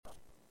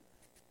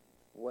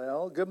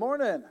Well, good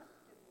morning.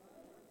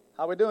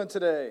 How are we doing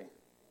today?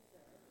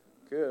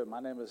 Good. My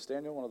name is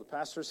Daniel, one of the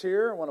pastors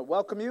here. I want to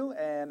welcome you.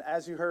 And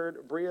as you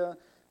heard Bria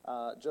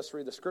just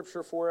read the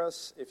scripture for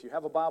us, if you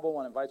have a Bible, I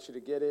want to invite you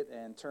to get it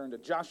and turn to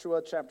Joshua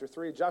chapter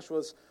 3.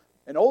 Joshua's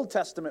an Old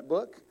Testament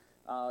book.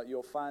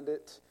 You'll find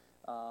it.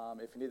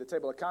 If you need a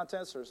table of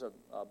contents, there's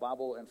a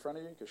Bible in front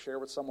of you. You can share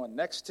with someone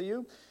next to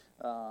you.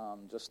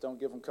 Just don't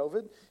give them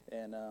COVID.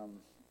 And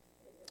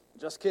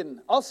just kidding.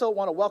 Also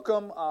want to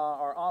welcome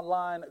our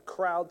online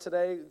crowd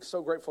today.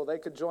 So grateful they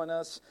could join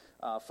us.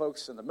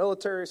 Folks in the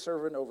military,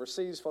 serving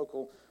overseas,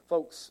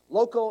 folks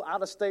local,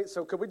 out of state.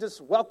 So could we just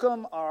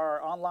welcome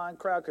our online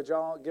crowd? Could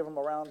y'all give them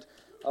a round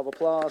of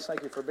applause?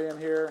 Thank you for being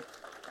here.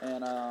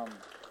 And I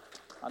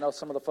know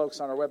some of the folks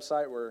on our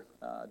website were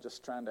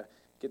just trying to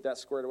get that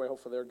squared away.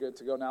 Hopefully they're good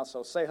to go now.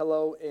 So say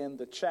hello in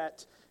the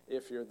chat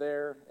if you're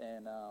there.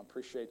 And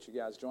appreciate you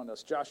guys joining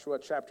us. Joshua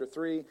chapter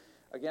 3.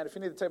 Again, if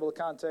you need a table of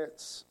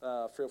contents,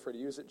 feel free to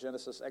use it.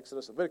 Genesis,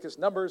 Exodus, Leviticus,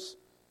 Numbers,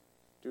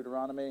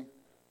 Deuteronomy,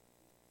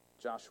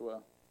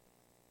 Joshua,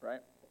 right?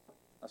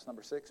 That's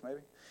number 6,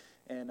 maybe.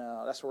 And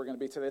that's where we're going to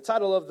be today. The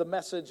title of the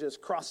message is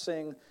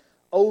Crossing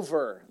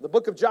Over. The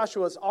book of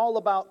Joshua is all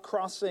about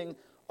crossing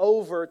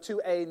over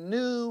to a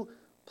new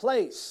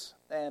place.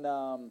 And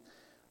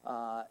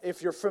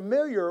if you're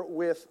familiar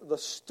with the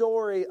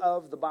story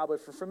of the Bible,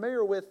 if you're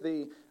familiar with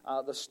the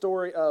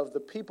story of the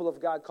people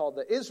of God called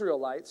the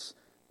Israelites,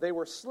 they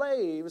were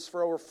slaves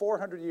for over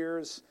 400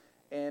 years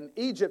in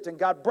Egypt, and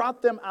God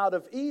brought them out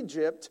of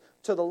Egypt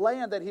to the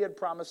land that he had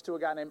promised to a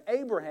guy named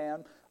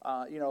Abraham,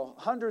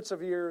 hundreds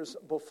of years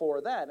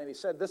before that. And he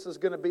said, this is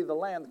going to be the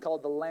land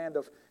called the land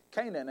of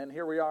Canaan. And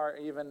here we are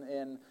even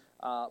in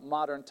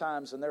modern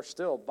times, and they're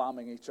still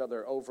bombing each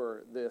other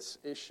over this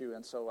issue.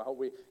 And so I hope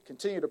we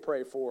continue to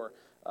pray for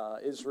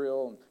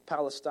Israel and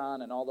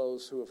Palestine and all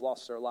those who have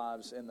lost their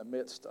lives in the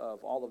midst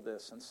of all of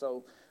this. And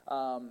so,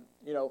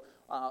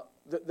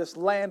 this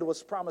land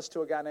was promised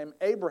to a guy named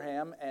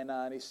Abraham,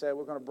 and he said,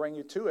 we're going to bring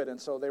you to it. And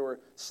so they were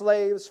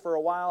slaves for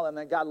a while, and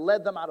then God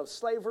led them out of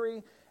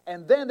slavery,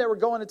 and then they were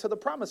going into the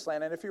promised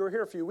land. And if you were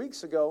here a few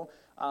weeks ago,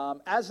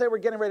 as they were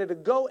getting ready to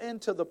go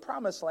into the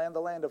promised land, the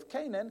land of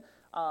Canaan,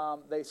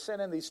 they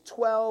sent in these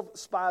 12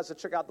 spies to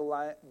check out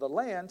the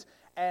land,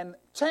 and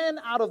 10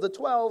 out of the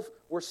 12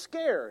 were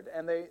scared,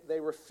 and they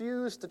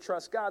refused to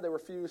trust God. They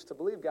refused to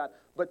believe God.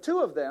 But 2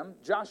 of them,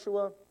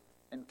 Joshua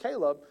and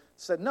Caleb,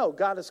 said, no,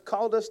 God has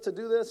called us to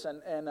do this,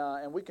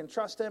 and we can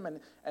trust him, and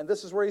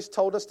this is where he's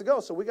told us to go.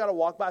 So we got to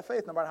walk by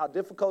faith. No matter how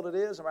difficult it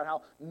is, no matter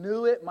how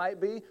new it might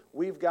be,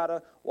 we've got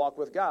to walk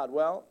with God.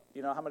 Well,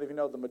 how many of you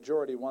know the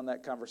majority won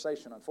that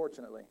conversation,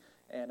 unfortunately?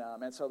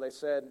 And so they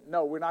said,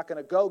 no, we're not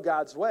going to go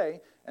God's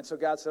way. And so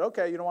God said,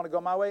 okay, you don't want to go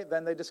my way?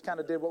 Then they just kind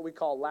of did what we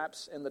call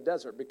laps in the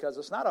desert, because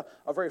it's not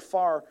a very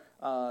far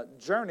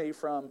journey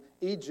from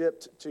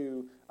Egypt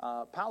to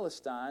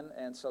Palestine.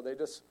 And so they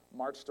just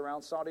marched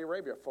around Saudi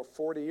Arabia for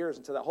 40 years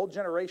until that whole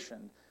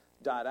generation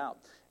died out.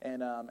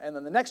 And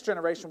then the next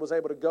generation was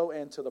able to go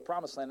into the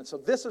promised land. And so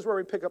this is where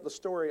we pick up the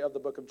story of the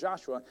book of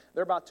Joshua.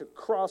 They're about to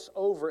cross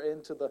over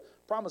into the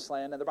promised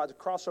land, and they're about to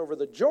cross over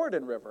the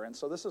Jordan River. And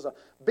so this is a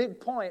big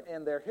point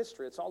in their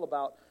history. It's all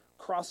about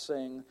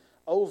crossing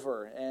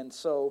over. And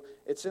so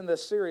it's in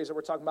this series that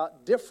we're talking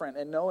about different,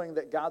 and knowing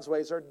that God's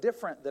ways are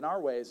different than our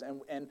ways.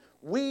 And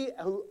we,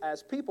 who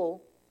as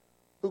people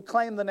who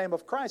claim the name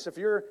of Christ, if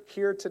you're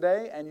here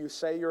today and you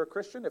say you're a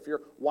Christian, if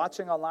you're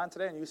watching online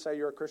today and you say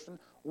you're a Christian,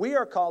 we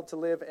are called to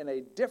live in a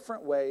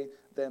different way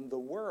than the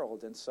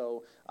world. And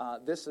so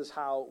this is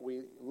how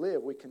we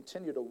live. We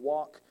continue to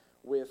walk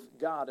with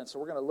God. And so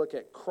we're going to look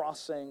at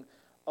crossing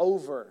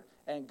over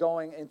and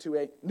going into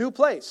a new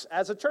place.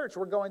 As a church,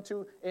 we're going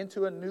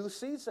into a new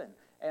season.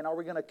 And are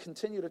we going to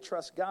continue to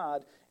trust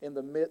God in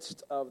the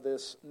midst of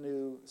this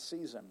new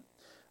season?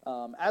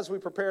 As we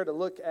prepare to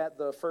look at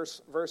the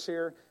first verse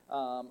here,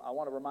 I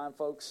want to remind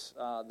folks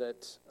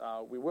that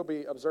we will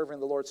be observing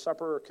the Lord's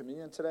Supper or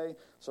communion today,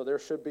 so there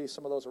should be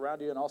some of those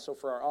around you. And also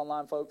for our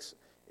online folks,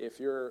 if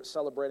you're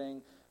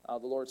celebrating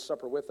the Lord's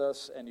Supper with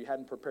us and you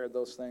hadn't prepared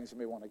those things, you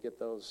may want to get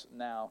those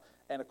now.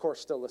 And, of course,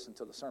 still listen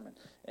to the sermon.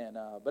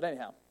 But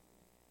anyhow,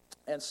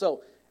 and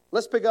so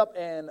let's pick up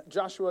in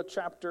Joshua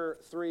chapter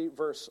 3,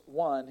 verse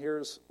 1.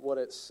 Here's what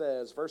it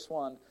says. Verse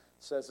 1.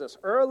 Says this: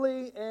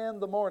 early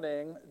in the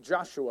morning,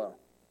 Joshua.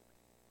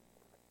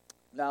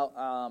 Now,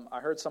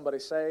 I heard somebody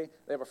say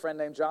they have a friend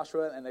named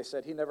Joshua, and they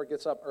said he never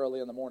gets up early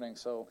in the morning,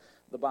 so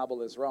the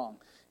Bible is wrong.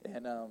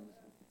 And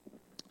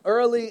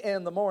early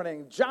in the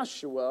morning,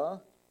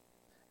 Joshua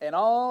and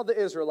all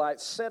the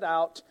Israelites set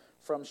out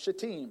from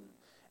Shittim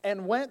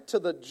and went to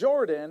the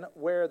Jordan,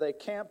 where they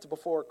camped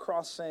before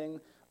crossing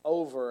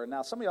over.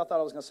 Now, some of y'all thought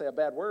I was going to say a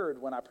bad word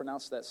when I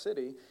pronounced that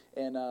city,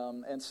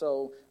 and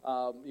so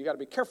you got to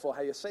be careful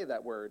how you say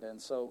that word.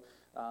 And so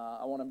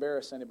I won't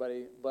embarrass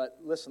anybody, but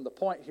listen, the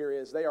point here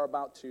is they are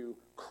about to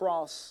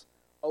cross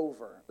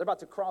over. They're about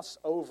to cross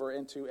over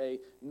into a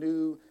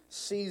new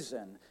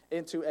season,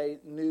 into a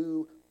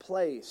new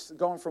place,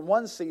 going from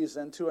one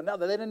season to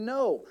another. They didn't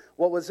know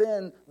what was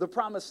in the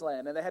promised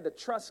land, and they had to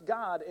trust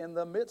God in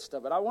the midst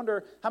of it. I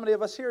wonder how many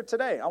of us here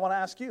today, I want to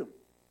ask you,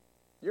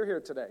 you're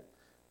here today,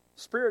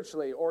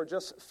 spiritually or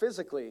just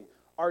physically,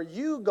 are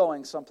you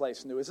going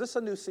someplace new? Is this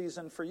a new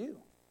season for you?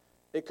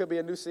 It could be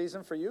a new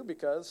season for you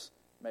because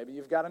maybe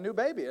you've got a new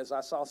baby, as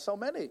I saw so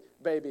many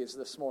babies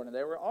this morning.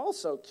 They were all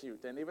so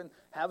cute, and even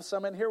have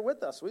some in here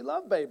with us. We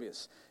love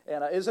babies.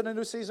 And is it a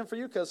new season for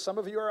you? Because some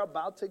of you are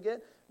about to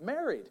get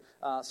married.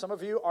 Some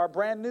of you are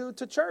brand new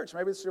to church.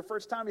 Maybe it's your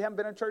first time. You haven't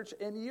been in church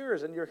in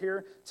years, and you're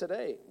here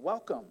today.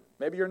 Welcome.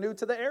 Maybe you're new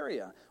to the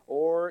area,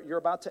 or you're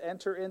about to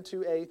enter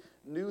into a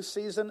new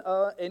season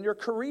in your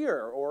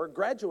career or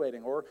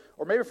graduating, or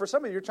maybe for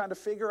some of you, you're trying to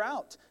figure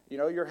out,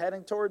 you're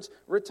heading towards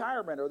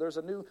retirement, or there's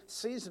a new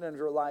season in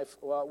your life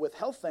with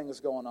health things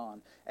going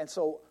on. And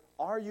so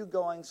are you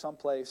going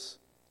someplace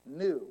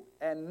new?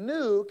 And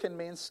new can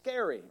mean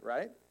scary,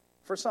 right?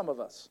 For some of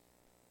us.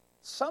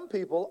 Some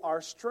people are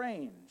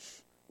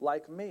strange,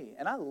 like me,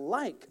 and I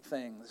like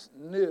things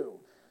new.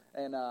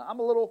 And I'm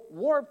a little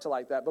warped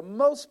like that. But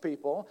most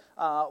people,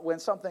 when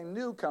something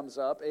new comes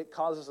up, it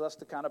causes us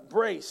to kind of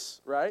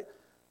brace, right?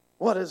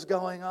 What is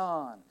going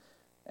on?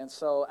 And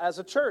so as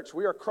a church,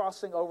 we are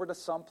crossing over to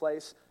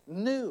someplace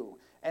new.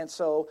 And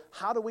so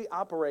how do we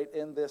operate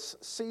in this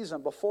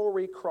season before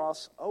we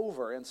cross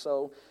over? And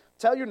so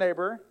tell your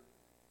neighbor,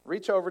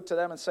 reach over to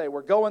them and say,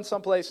 we're going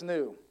someplace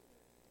new.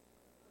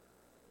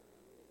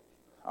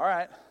 All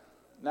right.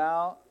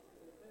 Now,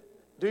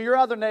 do your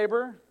other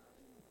neighbor.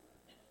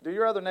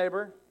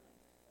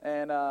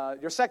 And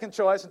your second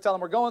choice, and tell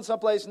them we're going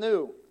someplace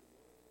new.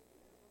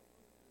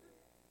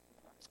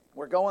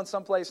 We're going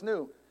someplace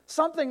new.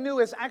 Something new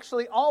is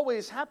actually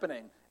always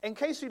happening. In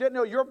case you didn't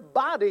know, your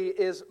body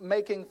is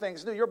making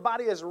things new. Your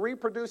body is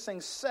reproducing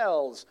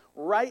cells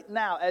right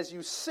now as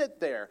you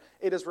sit there.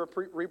 It is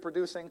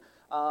reproducing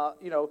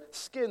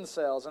skin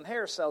cells and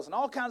hair cells and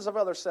all kinds of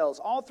other cells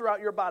all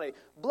throughout your body.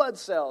 Blood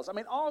cells. I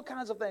mean, all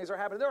kinds of things are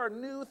happening. There are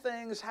new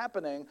things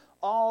happening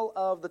all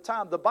of the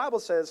time. The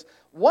Bible says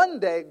one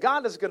day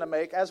God is going to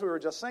make, as we were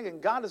just singing,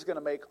 God is going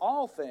to make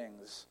all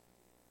things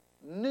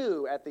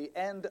new at the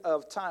end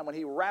of time. When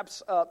he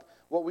wraps up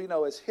what we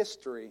know as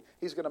history,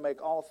 he's going to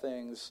make all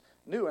things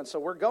new. And so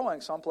we're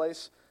going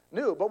someplace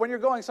new. But when you're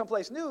going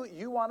someplace new,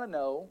 you want to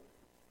know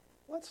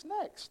what's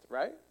next,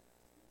 right?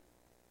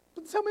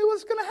 Tell me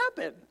what's going to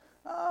happen.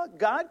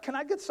 God, can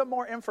I get some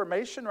more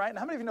information, right? And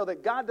how many of you know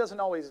that God doesn't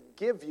always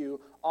give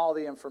you all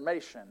the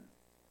information?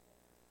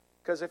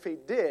 Because if he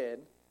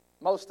did,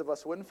 most of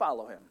us wouldn't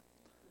follow him,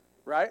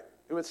 right?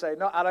 He would say,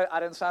 no, I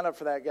didn't sign up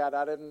for that, God.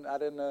 I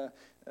didn't know.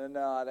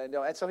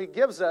 And so he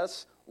gives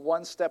us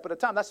one step at a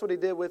time. That's what he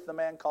did with the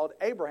man called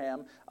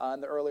Abraham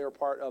in the earlier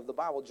part of the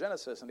Bible,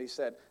 Genesis. And he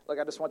said, look,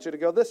 I just want you to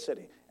go this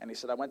city. And he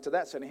said, I went to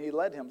that city. And he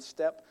led him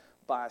step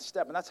by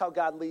step. And that's how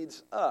God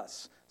leads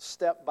us,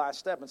 step by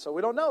step. And so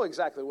we don't know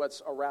exactly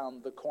what's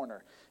around the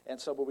corner.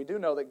 And so, but we do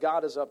know that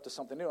God is up to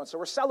something new. And so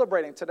we're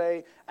celebrating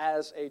today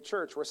as a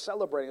church. We're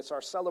celebrating. It's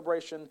our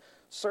celebration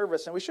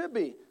service. And we should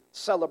be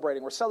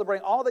celebrating. We're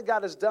celebrating all that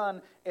God has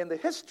done in the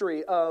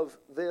history of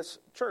this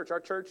church. Our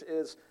church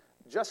is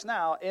just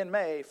now, in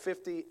May,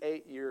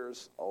 58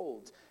 years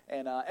old.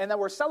 And then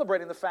we're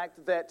celebrating the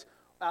fact that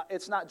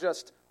it's not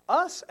just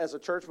us as a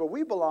church, but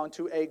we belong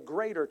to a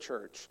greater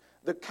church,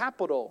 the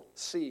capital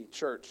C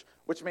church,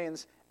 which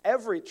means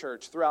every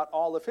church throughout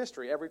all of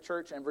history, every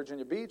church in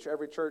Virginia Beach,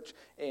 every church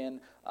in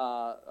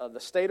the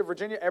state of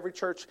Virginia, every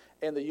church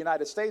in the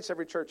United States,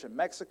 every church in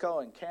Mexico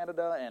and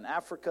Canada and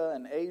Africa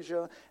and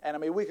Asia. And I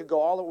mean, we could go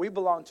all, we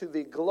belong to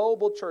the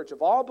global church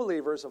of all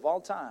believers of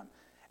all time.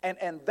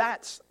 And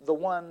that's the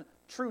one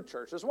true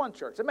church. There's one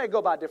church. It may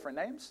go by different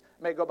names,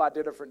 it may go by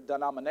different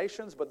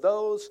denominations, but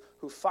those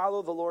who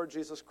follow the Lord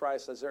Jesus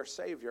Christ as their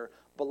Savior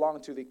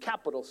belong to the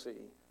capital C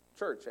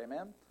church.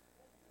 Amen?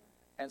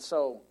 And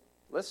so,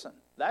 listen,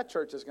 that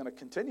church is going to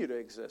continue to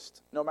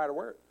exist no matter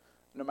where,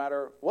 no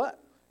matter what.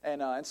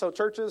 And so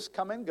churches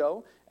come and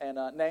go, and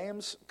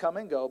names come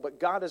and go, but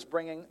God is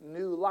bringing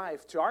new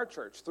life to our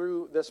church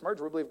through this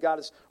merger. We believe God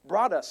has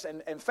brought us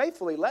and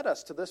faithfully led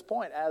us to this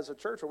point as a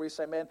church where we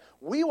say, man,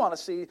 we want to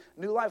see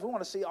new life. We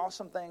want to see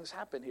awesome things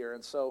happen here.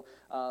 And so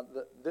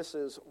this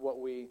is what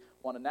we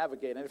want to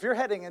navigate. And if you're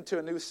heading into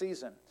a new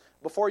season,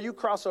 before you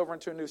cross over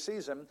into a new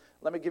season,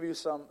 let me give you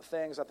some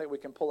things I think we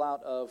can pull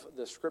out of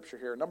the scripture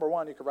here. Number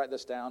one, you can write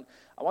this down.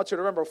 I want you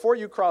to remember, before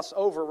you cross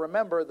over,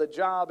 remember the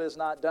job is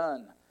not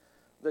done.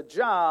 The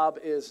job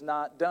is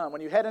not done. When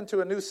you head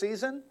into a new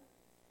season,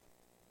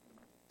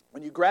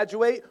 when you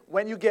graduate,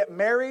 when you get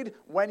married,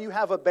 when you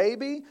have a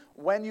baby,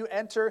 when you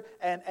enter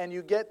and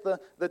you get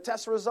the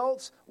test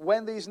results,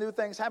 when these new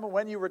things happen,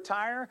 when you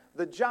retire,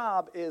 the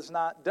job is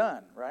not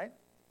done, right?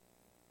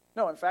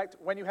 No, in fact,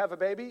 when you have a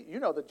baby,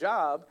 you know the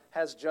job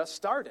has just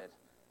started,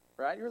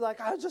 right? You're like,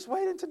 I was just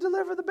waiting to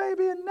deliver the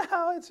baby, and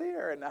now it's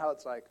here. And now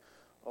it's like,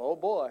 oh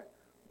boy,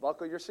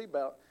 buckle your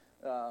seatbelt.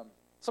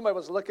 Somebody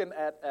was looking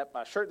at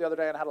my shirt the other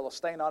day and I had a little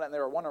stain on it, and they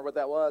were wondering what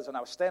that was. And I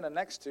was standing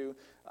next to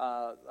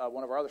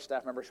one of our other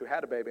staff members who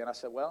had a baby, and I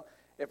said, well,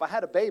 if I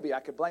had a baby, I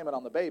could blame it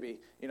on the baby.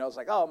 You know, it's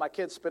like, oh, my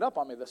kid spit up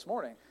on me this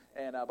morning.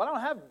 And but I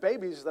don't have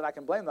babies that I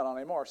can blame that on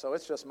anymore, so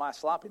it's just my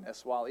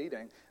sloppiness while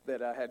eating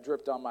that had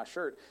dripped on my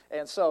shirt.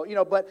 And so, you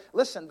know, but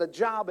listen, the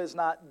job is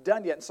not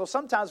done yet. And so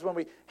sometimes when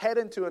we head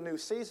into a new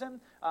season,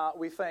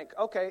 we think,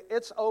 okay,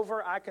 it's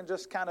over, I can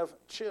just kind of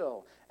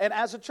chill. And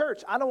as a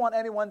church, I don't want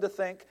anyone to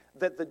think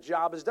that the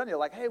job is done yet.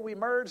 Like, hey, we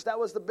merged, that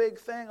was the big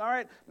thing. All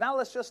right, now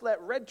let's just let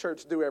Red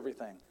Church do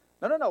everything.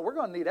 No, we're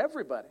going to need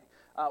everybody.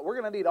 We're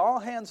going to need all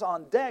hands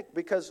on deck,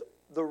 because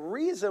the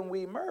reason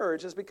we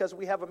merge is because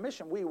we have a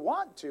mission. We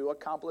want to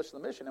accomplish the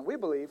mission, and we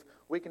believe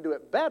we can do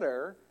it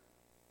better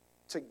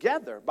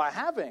together by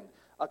having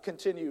a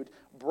continued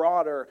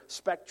broader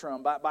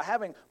spectrum, by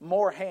having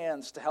more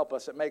hands to help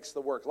us. It makes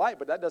the work light,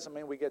 but that doesn't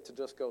mean we get to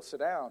just go sit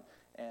down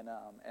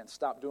and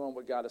stop doing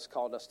what God has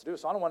called us to do.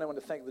 So I don't want anyone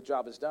to think the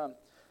job is done.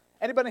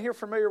 Anybody here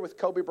familiar with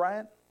Kobe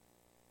Bryant?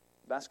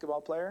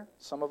 Basketball player?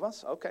 Some of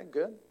us? Okay,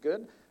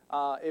 good.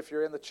 If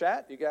you're in the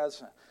chat, you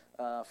guys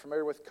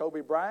familiar with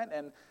Kobe Bryant?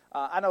 And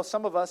I know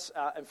some of us,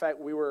 in fact,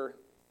 we were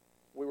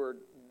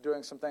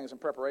doing some things in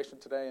preparation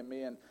today, and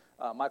me and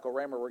Michael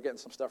Raymer were getting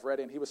some stuff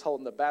ready, and he was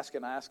holding the basket,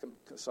 and I asked him,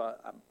 so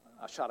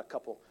I shot a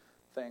couple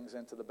things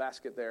into the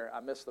basket there. I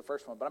missed the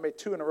first one, but I made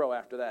 2 in a row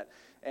after that.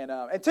 And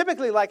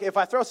typically, like, if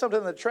I throw something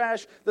in the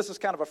trash, this is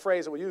kind of a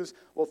phrase that we use.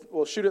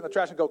 We'll shoot it in the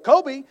trash and go,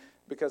 Kobe,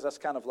 because that's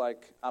kind of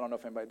like, I don't know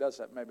if anybody does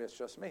that. Maybe it's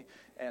just me.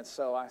 And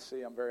so I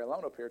see I'm very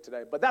alone up here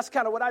today. But that's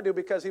kind of what I do,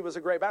 because he was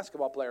a great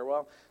basketball player.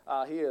 Well,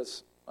 he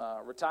is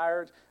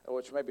retired,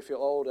 which made me feel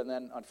old, and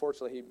then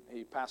unfortunately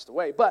he passed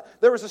away. But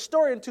there was a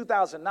story in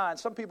 2009.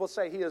 Some people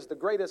say he is the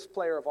greatest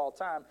player of all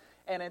time.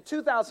 And in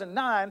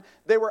 2009,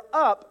 they were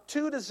up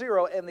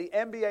 2-0 in the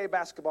NBA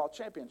basketball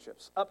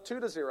championships, up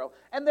 2-0.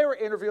 And they were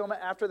interviewing him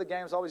after the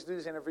games, always do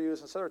these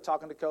interviews. And so they were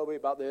talking to Kobe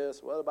about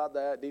this, what about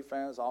that,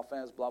 defense,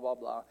 offense, blah, blah,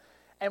 blah.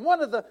 And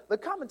one of the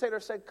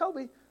commentators said,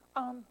 Kobe,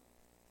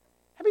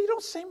 you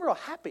don't seem real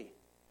happy.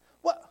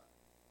 What?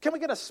 Can we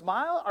get a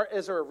smile? Or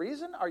is there a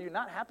reason? Are you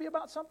not happy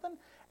about something?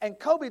 And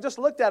Kobe just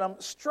looked at him,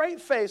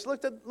 straight face,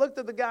 looked at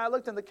the guy,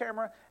 looked in the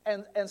camera,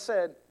 and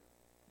said,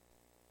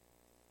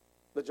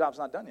 the job's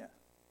not done yet.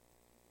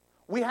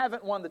 We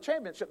haven't won the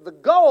championship. The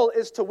goal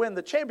is to win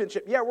the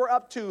championship. Yeah, we're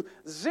up to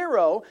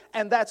 0,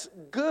 and that's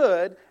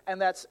good,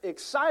 and that's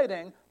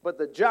exciting, but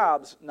the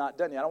job's not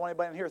done yet. I don't want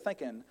anybody in here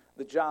thinking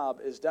the job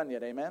is done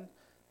yet, amen?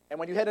 And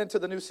when you head into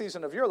the new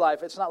season of your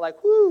life, it's not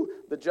like, whoo,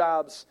 the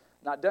job's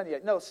not done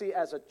yet. No, see,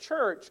 as a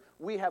church,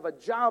 we have a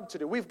job to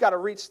do. We've got to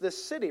reach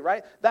this city,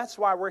 right? That's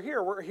why we're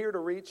here. We're here to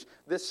reach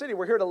this city.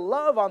 We're here to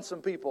love on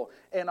some people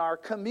in our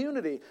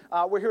community.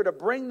 We're here to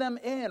bring them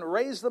in,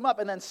 raise them up,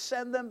 and then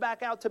send them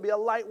back out to be a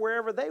light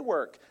wherever they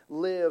work,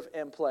 live,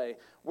 and play.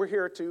 We're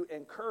here to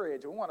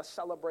encourage. We want to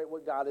celebrate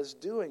what God is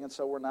doing, and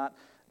so we're not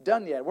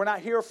done yet. We're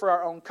not here for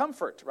our own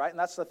comfort, right? And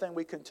that's the thing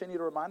we continue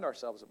to remind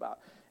ourselves about.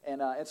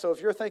 And so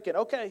if you're thinking,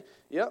 okay,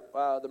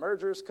 the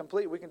merger is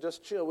complete, we can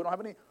just chill, we don't have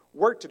any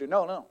work to do.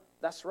 No,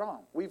 that's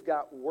wrong. We've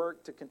got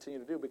work to continue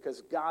to do,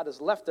 because God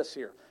has left us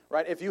here,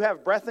 right? If you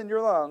have breath in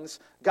your lungs,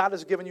 God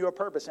has given you a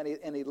purpose,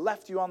 and He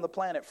left you on the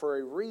planet for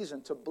a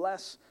reason, to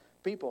bless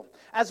people.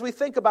 As we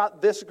think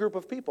about this group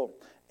of people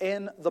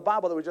in the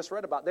Bible that we just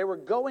read about, they were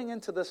going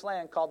into this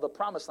land called the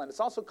Promised Land. It's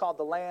also called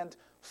the land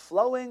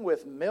flowing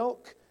with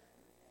milk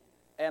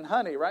and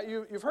honey, right?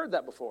 You've heard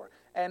that before.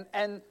 And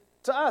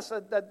to us,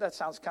 that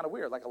sounds kind of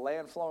weird, like a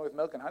land flowing with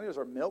milk and honey. Is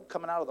there milk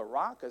coming out of the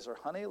rock? Is there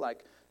honey? Are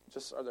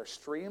there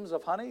streams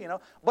of honey?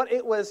 But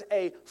it was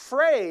a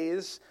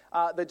phrase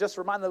that just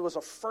reminded them it was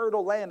a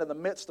fertile land in the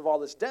midst of all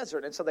this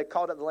desert. And so they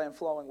called it the land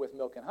flowing with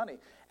milk and honey.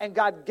 And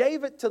God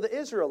gave it to the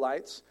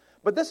Israelites,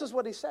 but this is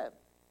what He said.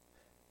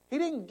 He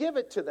didn't give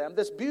it to them,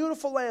 this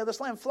beautiful land, this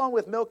land flowing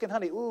with milk and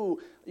honey. Ooh,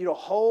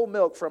 whole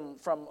milk from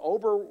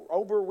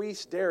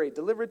Oberweis Dairy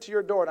delivered to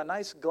your door in a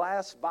nice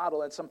glass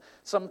bottle, and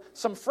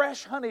some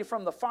fresh honey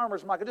from the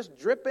farmer's market, just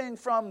dripping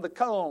from the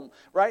comb,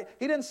 right?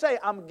 He didn't say,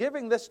 I'm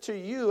giving this to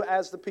you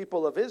as the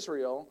people of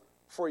Israel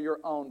for your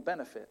own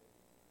benefit.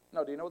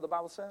 No, do you know what the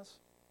Bible says?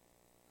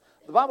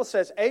 The Bible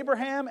says,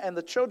 Abraham and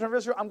the children of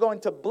Israel, I'm going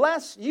to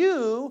bless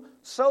you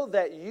so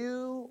that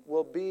you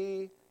will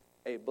be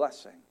a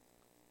blessing.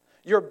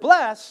 You're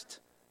blessed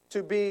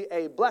to be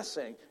a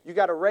blessing. You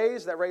got a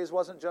raise. That raise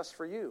wasn't just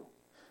for you.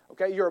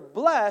 Okay, you're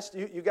blessed.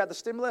 You got the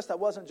stimulus. That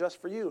wasn't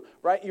just for you,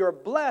 right? You're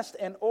blessed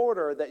in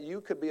order that you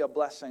could be a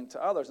blessing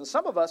to others. And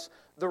some of us,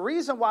 the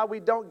reason why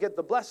we don't get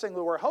the blessing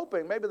that we're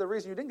hoping, maybe the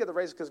reason you didn't get the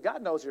raise is because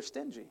God knows you're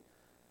stingy.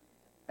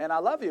 And I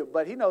love you,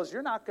 but He knows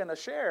you're not going to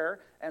share.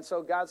 And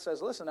so God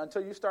says, listen,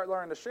 until you start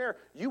learning to share,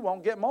 you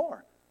won't get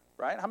more,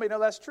 right? How many know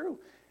that's true?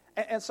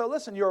 And so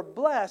listen, you're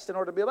blessed in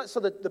order to be blessed. So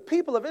the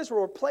people of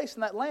Israel were placed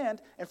in that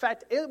land. In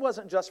fact, it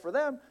wasn't just for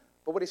them,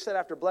 but what He said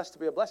after blessed to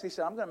be a blessing, He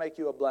said, I'm going to make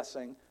you a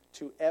blessing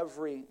to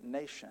every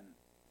nation.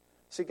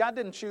 See, God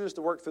didn't choose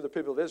to work through the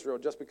people of Israel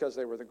just because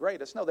they were the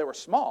greatest. No, they were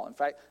small. In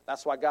fact,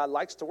 that's why God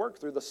likes to work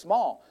through the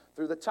small,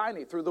 through the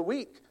tiny, through the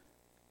weak.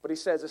 But he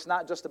says, it's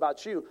not just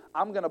about you.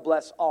 I'm going to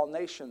bless all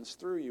nations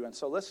through you. And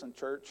so listen,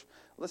 church,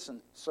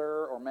 listen,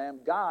 sir or ma'am,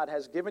 God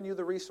has given you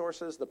the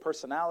resources, the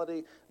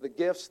personality, the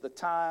gifts, the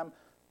time,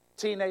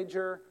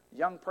 teenager,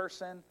 young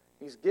person.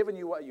 He's given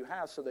you what you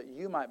have so that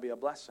you might be a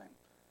blessing.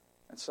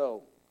 And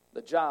so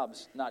the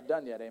job's not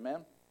done yet,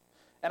 amen?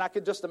 And I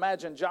could just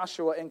imagine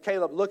Joshua and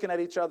Caleb looking at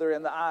each other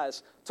in the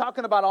eyes,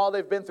 talking about all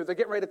they've been through. They're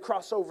getting ready to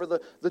cross over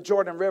the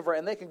Jordan River,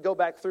 and they can go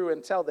back through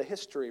and tell the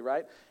history,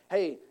 right?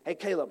 Hey,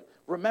 Caleb,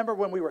 remember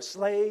when we were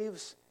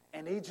slaves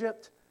in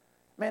Egypt?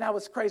 Man, that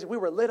was crazy. We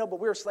were little, but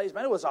we were slaves.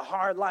 Man, it was a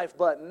hard life,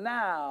 but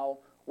now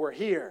we're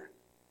here.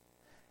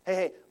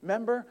 Hey,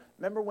 remember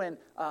when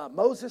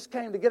Moses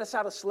came to get us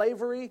out of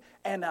slavery,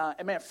 and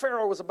man,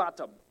 Pharaoh was about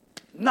to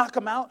knock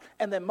him out,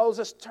 and then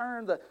Moses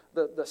turned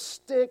the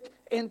stick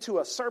into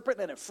a serpent,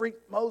 and it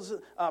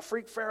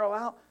freaked Pharaoh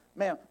out.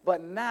 Man,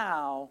 but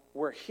now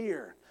we're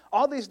here.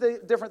 All these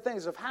different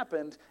things have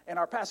happened in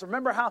our past.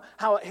 Remember how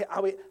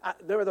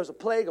there was a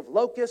plague of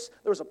locusts,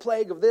 there was a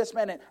plague of this,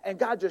 man, and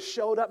God just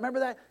showed up. Remember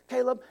that,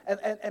 Caleb?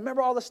 And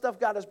remember all the stuff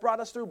God has brought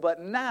us through,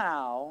 but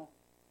now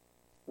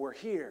we're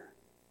here.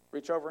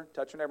 Reach over,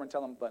 touch your neighbor, and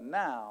tell them, but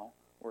now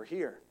we're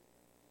here.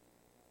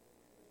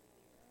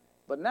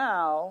 But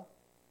now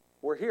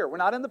we're here. We're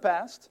not in the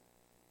past.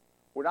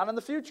 We're not in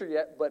the future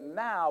yet, but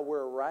now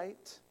we're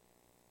right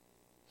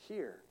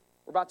here.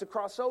 We're about to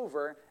cross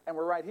over, and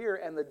we're right here,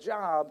 and the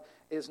job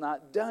is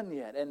not done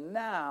yet. And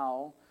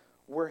now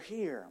we're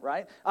here,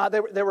 right?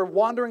 They were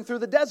wandering through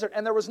the desert,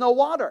 and there was no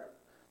water.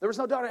 There was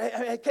no water.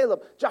 Hey,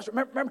 Caleb,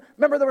 Joshua,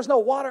 remember there was no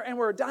water, and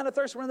we were dying of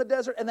thirst. We're in the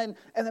desert, and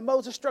then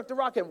Moses struck the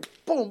rock, and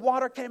boom,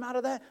 water came out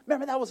of that.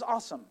 Remember, that was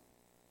awesome.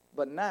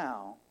 But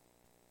now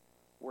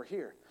we're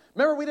here.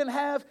 Remember, we didn't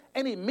have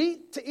any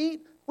meat to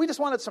eat. We just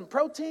wanted some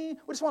protein.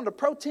 We just wanted a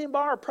protein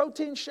bar, a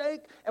protein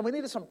shake, and we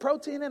needed some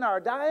protein in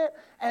our diet,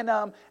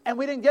 and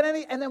we didn't get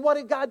any. And then what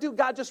did God do?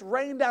 God just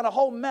rained down a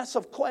whole mess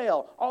of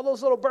quail. All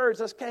those little birds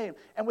just came,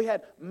 and we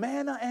had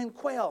manna and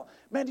quail.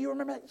 Man, do you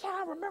remember that?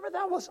 Yeah, I remember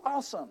that was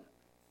awesome.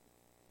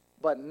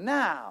 But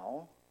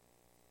now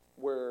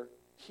we're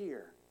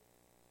here.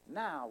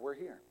 Now we're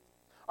here.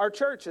 Our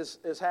church has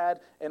had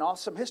an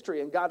awesome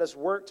history, and God has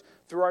worked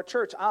through our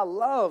church. I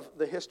love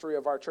the history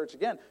of our church.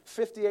 Again,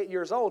 58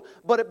 years old,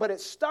 but it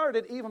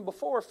started even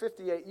before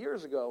 58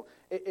 years ago.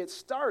 It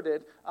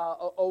started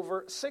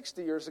over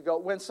 60 years ago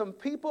when some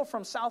people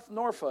from South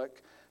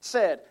Norfolk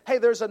said, hey,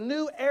 there's a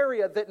new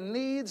area that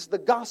needs the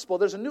gospel.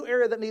 There's a new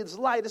area that needs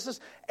light. It's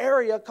this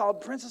area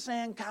called Princess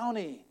Anne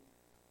County.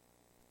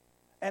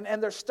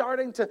 And they're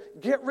starting to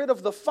get rid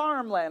of the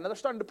farmland, and they're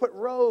starting to put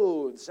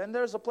roads. And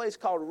there's a place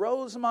called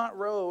Rosemont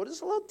Road.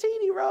 It's a little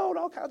teeny road,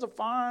 all kinds of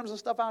farms and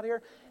stuff out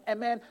here. And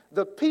man,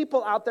 the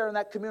people out there in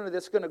that community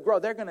that's going to grow,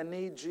 they're going to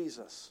need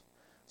Jesus.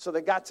 So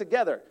they got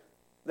together.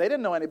 They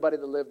didn't know anybody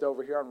that lived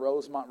over here on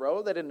Rosemont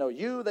Road. They didn't know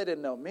you. They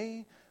didn't know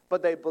me.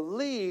 But they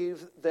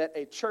believed that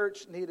a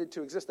church needed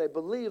to exist. They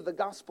believed the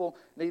gospel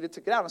needed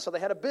to get out. And so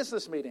they had a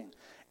business meeting.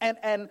 And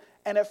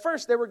at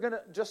first, they were going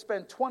to just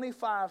spend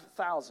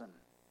 $25,000.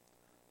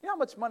 You know how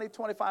much money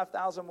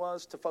 $25,000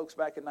 was to folks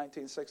back in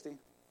 1960?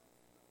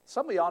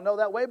 Some of y'all know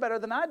that way better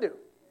than I do,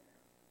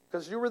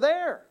 because you were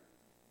there.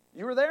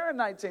 You were there in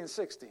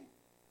 1960.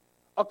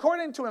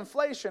 According to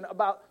inflation,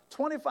 about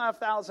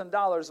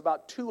 $25,000,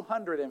 about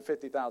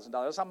 $250,000.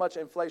 That's how much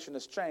inflation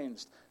has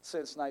changed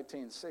since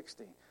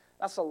 1960.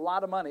 That's a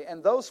lot of money.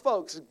 And those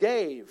folks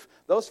gave.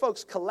 Those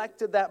folks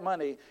collected that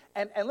money.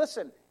 And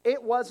listen,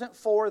 it wasn't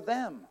for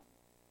them.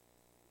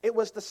 It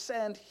was to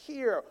send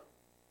here.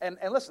 And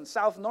listen,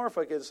 South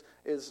Norfolk is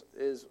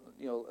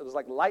you know, it was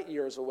like light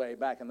years away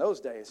back in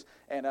those days.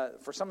 And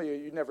for some of you,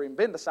 you've never even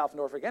been to South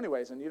Norfolk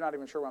anyways, and you're not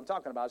even sure what I'm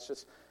talking about.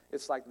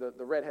 It's like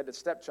the redheaded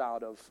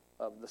stepchild of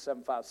the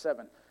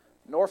 757.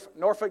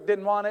 Norfolk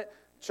didn't want it.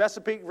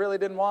 Chesapeake really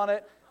didn't want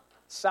it.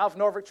 South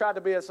Norfolk tried to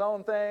be its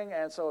own thing,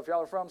 and so if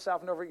y'all are from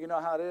South Norfolk, you know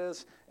how it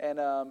is.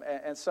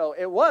 And so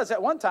it was,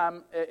 at one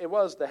time, it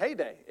was the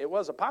heyday. It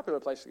was a popular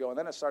place to go, and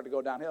then it started to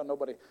go downhill.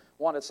 Nobody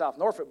wanted South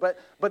Norfolk.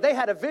 But they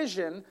had a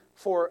vision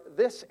for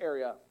this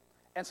area,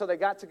 and so they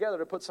got together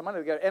to put some money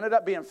together. It ended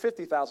up being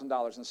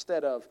 $50,000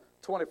 instead of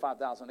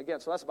 $25,000. Again,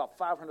 so that's about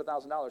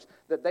 $500,000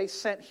 that they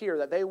sent here,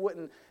 that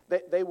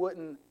they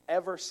wouldn't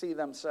ever see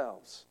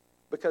themselves,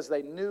 because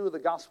they knew the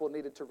gospel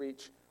needed to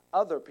reach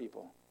other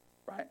people.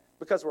 Right?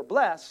 Because we're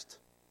blessed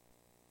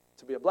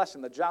to be a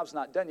blessing. The job's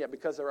not done yet,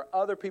 because there are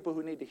other people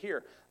who need to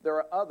hear. There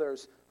are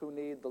others who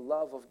need the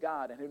love of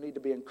God and who need to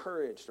be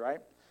encouraged, right?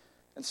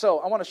 And so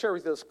I want to share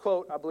with you this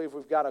quote. I believe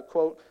we've got a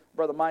quote.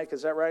 Brother Mike,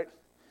 is that right?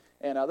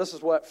 And this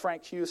is what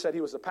Frank Hughes said.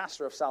 He was the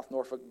pastor of South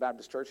Norfolk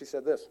Baptist Church. He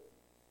said this.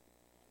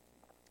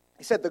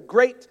 He said,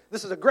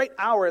 this is a great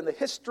hour in the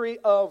history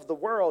of the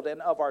world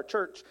and of our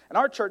church. And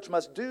our church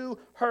must do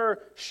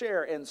her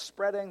share in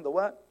spreading the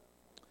what?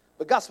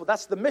 The gospel,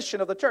 that's the mission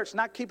of the church,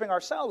 not keeping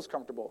ourselves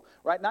comfortable,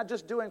 right? Not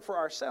just doing for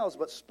ourselves,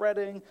 but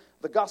spreading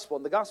the gospel.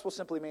 And the gospel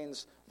simply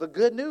means the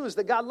good news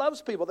that God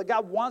loves people, that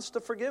God wants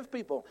to forgive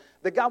people,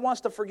 that God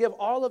wants to forgive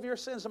all of your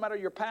sins, no matter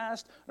your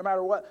past, no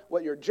matter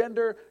what your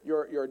gender,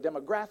 your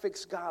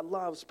demographics. God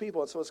loves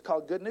people, and so it's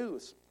called good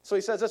news. So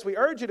he says this, we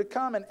urge you to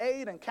come and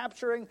aid in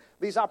capturing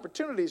these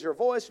opportunities. Your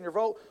voice and your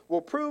vote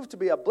will prove to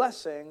be a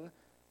blessing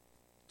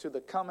to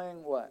the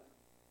coming what?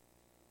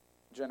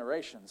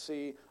 Generation.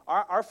 See,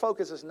 our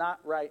focus is not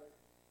right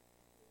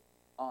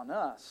on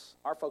us.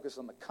 Our focus is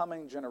on the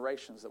coming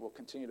generations that will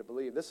continue to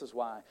believe. This is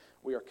why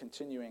we are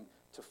continuing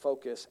to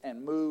focus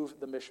and move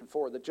the mission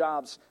forward. The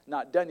job's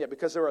not done yet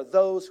because there are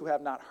those who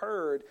have not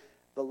heard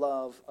the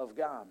love of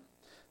God.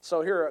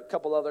 So here are a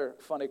couple other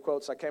funny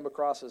quotes I came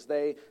across as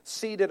they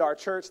seeded our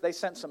church. They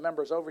sent some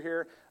members over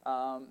here.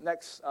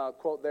 Next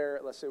quote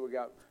there, let's see, we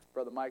got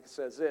Brother Mike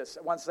says this.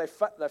 Once they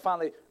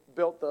finally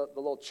built the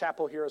little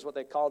chapel here is what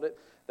they called it.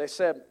 They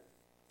said,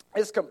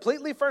 it's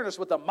completely furnished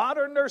with a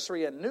modern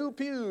nursery and new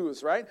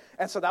pews, right?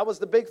 And so that was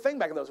the big thing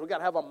back in those. We got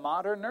to have a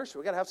modern nursery.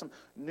 We got to have some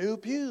new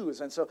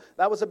pews. And so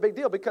that was a big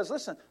deal because,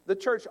 listen, the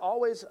church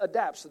always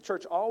adapts. The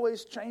church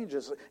always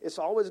changes. It's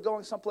always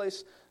going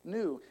someplace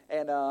new.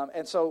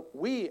 And so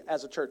we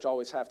as a church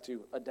always have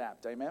to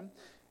adapt, amen?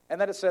 And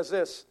then it says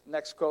this,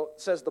 next quote,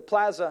 it says, the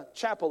Plaza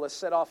Chapel is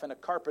set off in a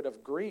carpet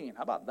of green.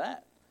 How about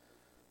that?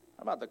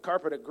 How about the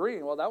carpet of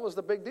green? Well, that was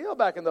the big deal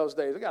back in those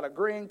days. We got a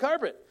green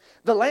carpet.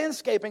 The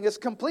landscaping is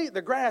complete.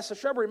 The grass, the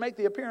shrubbery make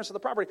the appearance of the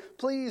property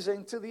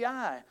pleasing to the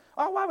eye.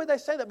 Oh, why would they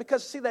say that?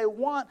 Because, see, they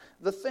want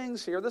the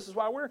things here. This is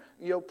why we're,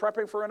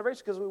 prepping for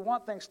renovation, because we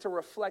want things to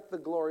reflect the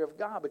glory of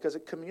God, because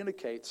it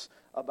communicates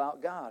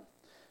about God.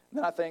 And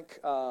then I think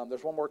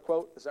there's one more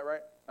quote. Is that right?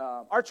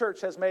 Our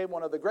church has made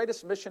one of the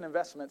greatest mission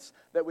investments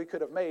that we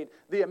could have made.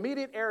 The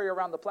immediate area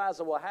around the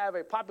plaza will have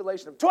a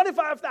population of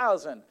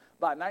 25,000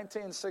 by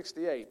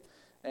 1968.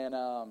 And,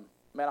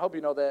 man, I hope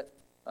you know that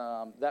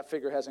that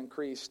figure has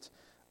increased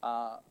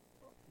by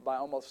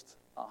almost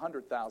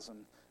 100,000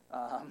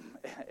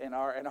 in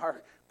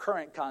our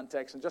current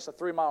context. In just a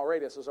 3-mile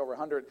radius, there's over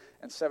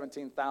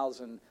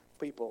 117,000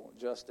 people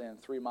just in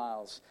 3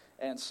 miles.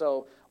 And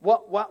so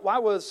why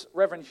was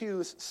Reverend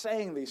Hughes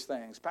saying these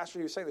things, Pastor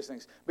Hughes saying these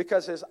things?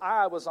 Because his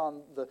eye was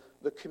on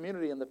the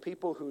community and the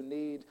people who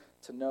need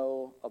to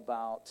know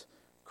about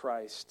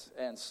Christ.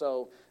 And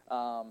so,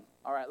 all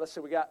right, let's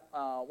see. We got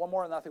one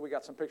more, and I think we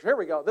got some pictures. Here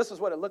we go. This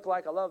is what it looked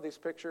like. I love these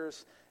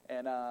pictures.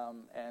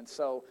 And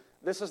so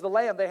this is the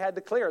land they had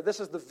to clear. This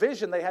is the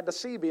vision they had to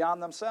see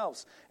beyond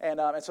themselves. And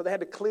so they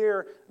had to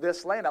clear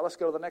this land. Now, let's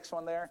go to the next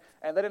one there.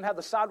 And they didn't have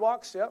the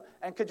sidewalks. Yep.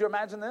 And could you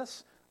imagine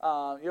this?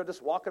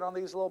 Just walking on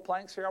these little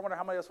planks here. I wonder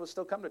how many of us would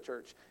still come to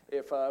church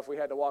if we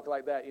had to walk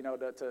like that,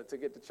 to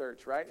get to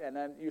church, right? And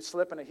then you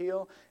slip in a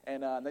heel,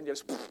 and then you're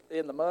just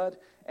in the mud.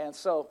 And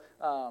so,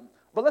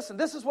 but listen,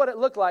 this is what it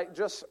looked like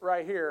just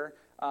right here.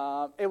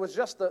 It was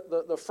just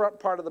the front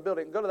part of the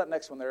building. Go to that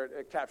next one there.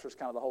 It captures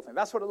kind of the whole thing.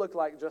 That's what it looked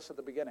like just at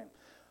the beginning.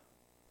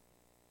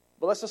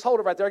 But let's just hold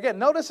it right there. Again,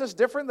 notice it's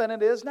different than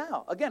it is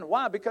now. Again,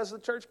 why? Because the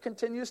church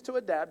continues to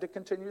adapt. It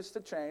continues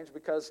to change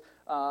because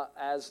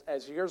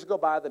as years go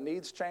by, the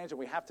needs change, and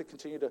we have to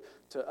continue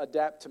to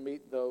adapt to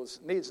meet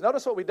those needs.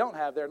 Notice what we don't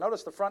have there.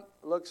 Notice the front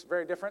looks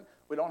very different.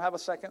 We don't have a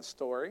second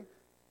story.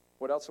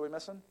 What else are we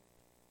missing?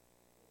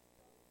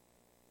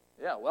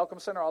 Yeah, welcome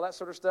center, all that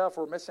sort of stuff.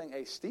 We're missing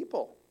a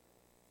steeple,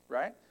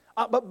 right?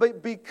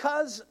 But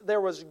because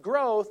there was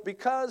growth,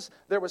 because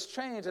there was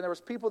change, and there was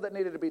people that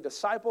needed to be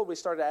discipled, we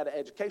started to add an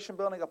education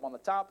building up on the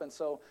top. And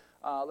so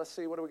let's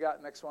see, what do we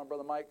got next one,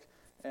 Brother Mike?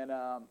 And,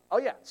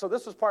 so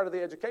this was part of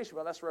the education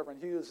building. That's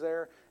Reverend Hughes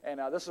there. And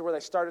this is where they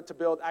started to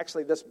build,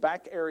 actually, this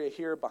back area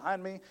here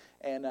behind me.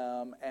 And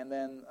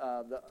then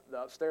the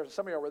upstairs.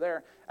 Some of you over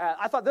there.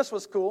 I thought this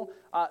was cool.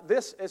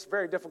 This is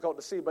very difficult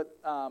to see. But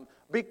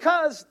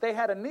because they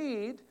had a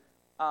need,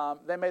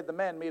 they made the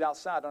men meet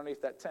outside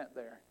underneath that tent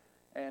there.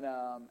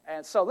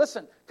 And so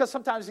listen, because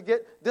sometimes you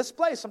get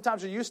displaced.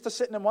 Sometimes you're used to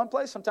sitting in one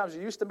place. Sometimes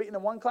you're used to meeting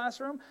in one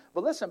classroom.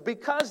 But listen,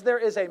 because there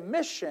is a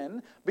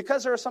mission,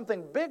 because there is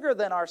something bigger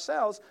than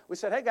ourselves, we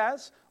said, hey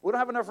guys, we don't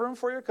have enough room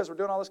for you because we're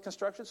doing all this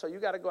construction, so you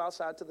got to go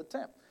outside to the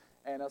tent.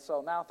 And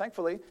so now,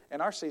 thankfully,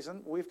 in our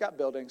season, we've got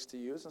buildings to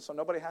use, and so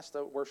nobody has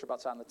to worship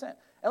outside in the tent.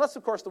 Unless,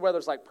 of course, the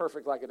weather's like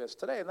perfect like it is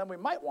today, and then we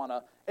might want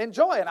to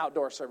enjoy an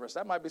outdoor service.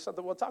 That might be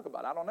something we'll talk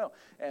about. I don't know.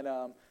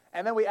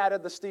 And then we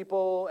added the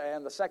steeple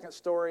and the second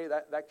story.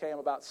 That came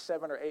about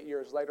 7 or 8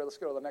 years later. Let's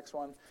go to the next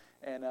one.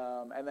 And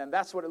then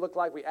that's what it looked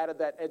like. We added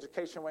that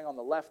education wing on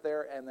the left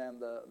there, and then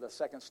the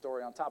second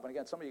story on top. And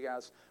again, some of you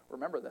guys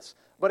remember this.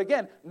 But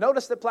again,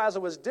 notice that Plaza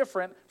was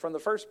different from the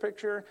first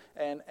picture,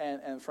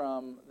 and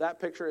from that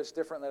picture it's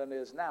different than it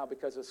is now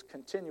because it's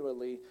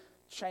continually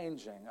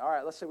changing. All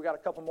right, let's see. We got a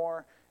couple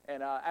more.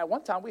 And at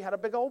one time, we had a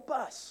big old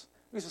bus.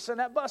 We used to send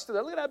that bus to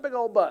there. Look at that big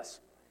old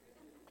bus.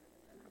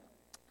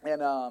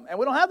 And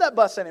we don't have that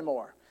bus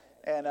anymore.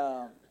 And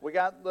we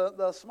got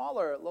the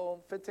smaller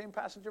little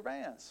 15-passenger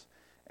vans.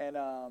 And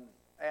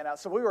And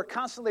so we were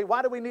constantly,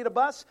 why do we need a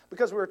bus?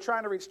 Because we were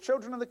trying to reach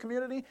children in the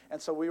community,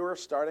 and so we were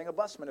starting a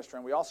bus ministry.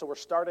 And we also were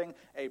starting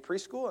a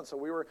preschool, and so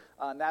we were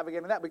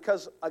navigating that.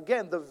 Because,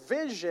 again, the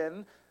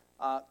vision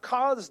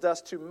caused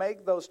us to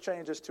make those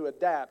changes to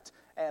adapt,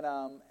 and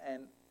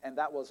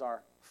that was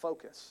our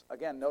focus.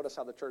 Again, notice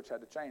how the church had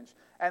to change.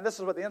 And this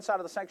is what the inside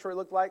of the sanctuary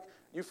looked like.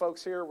 You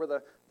folks here were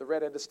the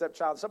red-headed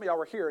stepchild. Some of y'all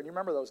were here, and you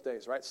remember those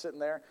days, right? Sitting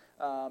there.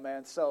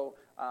 And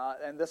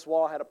this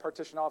wall had a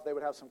partition off. They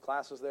would have some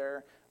classes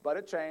there. But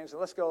it changed. And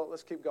let's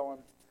keep going.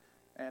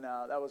 And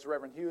that was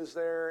Reverend Hughes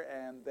there.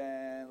 And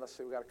then, let's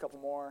see, we got a couple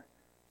more.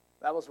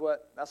 That's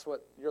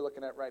what you're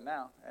looking at right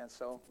now. And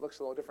so it looks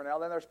a little different now.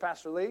 Then there's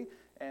Pastor Lee.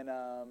 And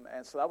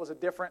so that was a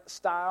different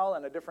style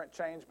and a different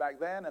change back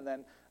then. And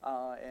then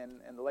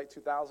in the late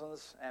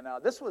 2000s. And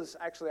this was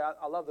actually,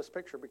 I love this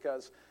picture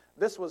because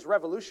this was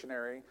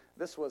revolutionary.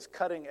 This was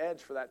cutting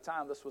edge for that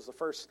time. This was the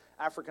first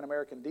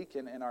African-American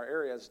deacon in our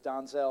area, is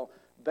Donzel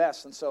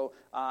Best. And so,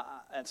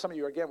 and some of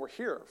you, again, were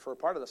here for a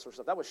part of this sort of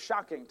stuff. That was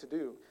shocking to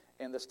do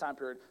in this time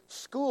period.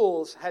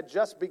 Schools had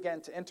just begun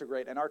to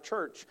integrate, and our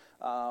church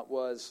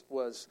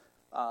was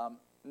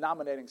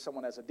nominating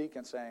someone as a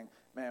deacon, saying,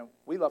 man,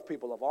 we love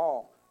people of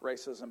all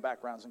races and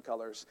backgrounds and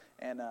colors,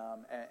 and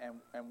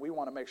we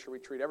want to make sure we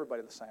treat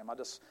everybody the same.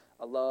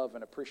 I love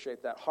and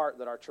appreciate that heart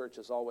that our church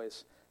has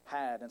always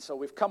had. And so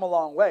we've come a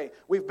long way.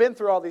 We've been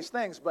through all these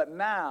things, but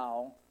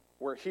now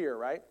we're here,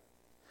 right?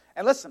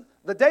 And listen,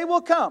 the day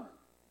will come.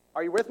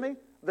 Are you with me?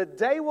 The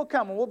day will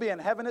come and we'll be in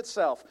heaven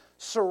itself,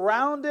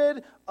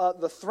 surrounded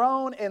the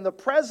throne in the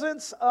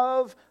presence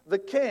of the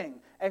King.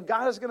 And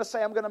God is going to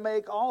say, I'm going to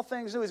make all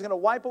things new. He's going to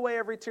wipe away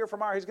every tear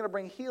from our eye. He's going to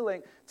bring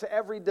healing to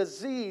every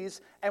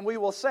disease. And we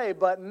will say,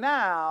 but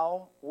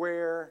now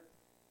we're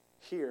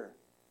here.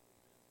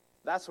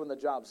 That's when the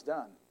job's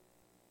done.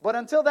 But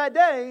until that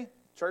day,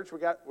 church, we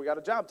got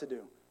a job to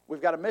do.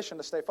 We've got a mission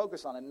to stay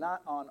focused on and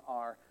not on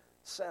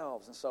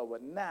ourselves. And so,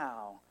 but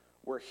now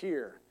we're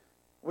here.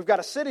 We've got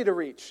a city to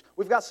reach.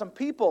 We've got some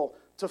people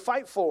to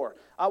fight for.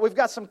 We've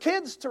got some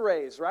kids to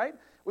raise, right?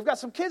 We've got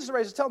some kids to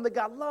raise to tell them that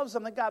God loves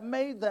them, that God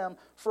made them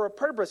for a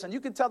purpose. And you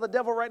can tell the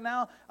devil right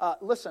now,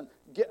 listen,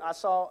 I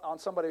saw on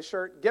somebody's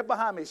shirt, get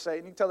behind me,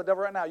 Satan. You can tell the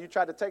devil right now, you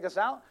tried to take us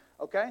out,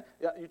 okay?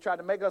 You tried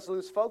to make us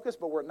lose focus,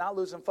 but we're not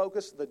losing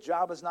focus. The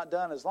job is not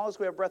done. As long as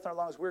we have breath in our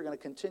lungs, we're going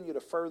to continue to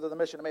further the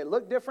mission. It may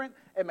look different.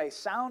 It may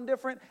sound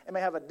different. It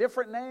may have a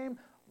different name,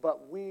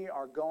 but we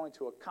are going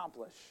to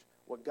accomplish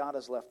what God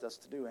has left us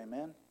to do.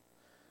 Amen?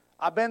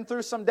 I've been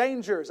through some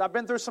dangers. I've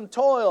been through some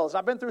toils.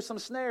 I've been through some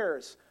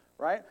snares,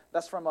 right?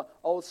 That's from an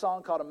old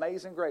song called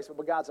Amazing Grace.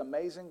 But God's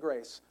amazing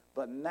grace.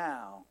 But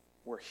now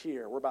we're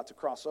here. We're about to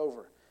cross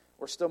over.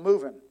 We're still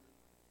moving.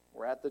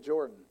 We're at the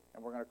Jordan,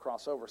 and we're going to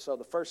cross over. So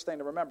the first thing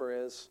to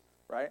remember is,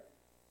 right,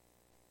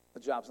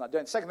 the job's not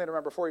done. Second thing to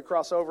remember before you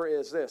cross over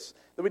is this,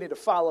 that we need to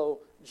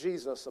follow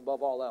Jesus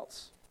above all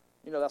else.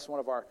 You know, that's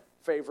one of our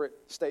favorite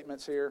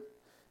statements here.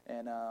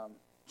 And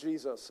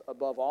Jesus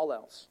above all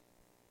else.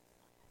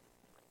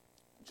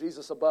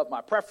 Jesus above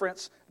my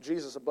preference,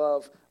 Jesus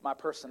above my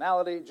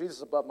personality,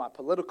 Jesus above my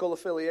political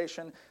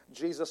affiliation,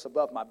 Jesus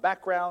above my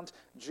background,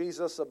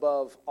 Jesus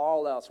above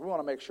all else. We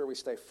want to make sure we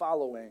stay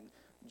following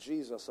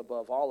Jesus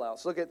above all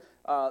else. Look at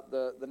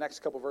the next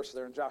couple verses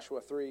there in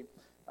Joshua 3,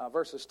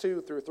 verses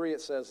 2 through 3.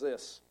 It says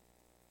this.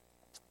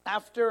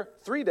 After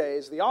 3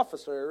 days, the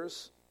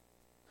officers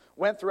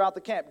went throughout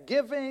the camp,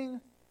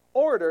 giving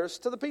orders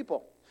to the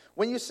people.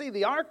 When you see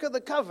the Ark of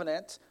the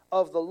Covenant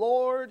of the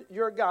Lord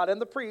your God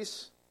and the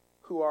priests,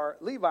 who are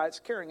Levites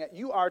carrying it,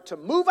 you are to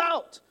move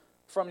out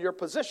from your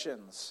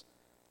positions.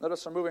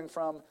 Notice they're moving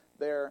from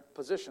their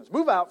positions.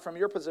 Move out from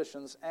your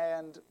positions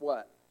and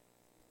what?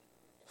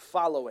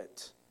 Follow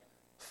it.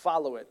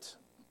 Follow it.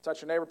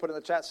 Touch your neighbor, put in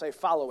the chat, say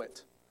follow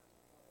it.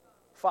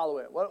 Follow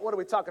it. What are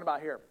we talking about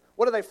here?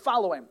 What are they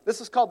following?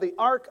 This is called the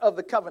Ark of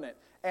the Covenant.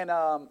 And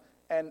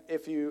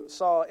if you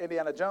saw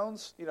Indiana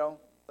Jones, you know,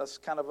 that's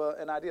kind of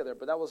an idea there.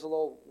 But that was a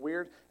little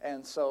weird.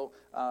 And so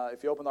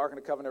if you open the Ark of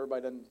the Covenant,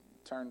 everybody doesn't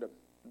turn to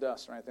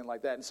dust or anything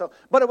like that. And so,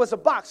 but it was a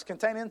box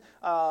containing,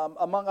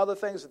 among other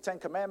things, the Ten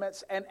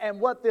Commandments. And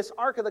what this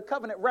Ark of the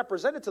Covenant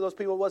represented to those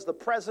people was the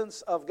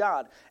presence of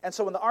God. And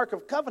so when the Ark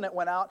of Covenant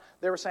went out,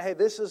 they were saying, hey,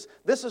 this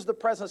is the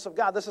presence of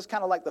God. This is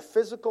kind of like the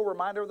physical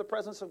reminder of the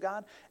presence of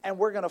God. And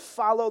we're going to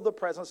follow the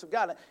presence of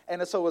God.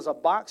 And so it was a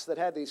box that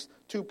had these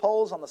two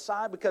poles on the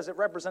side because it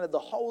represented the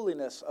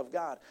holiness of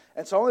God.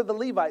 And so only the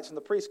Levites and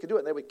the priests could do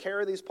it. They would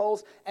carry these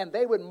poles and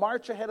they would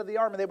march ahead of the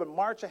army. They would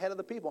march ahead of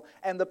the people.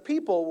 And the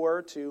people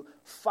were to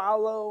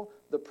follow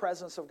the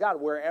presence of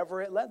God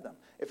wherever it led them.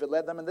 If it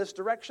led them in this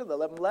direction, they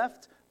led them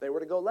left, they were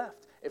to go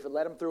left. If it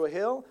led them through a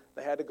hill,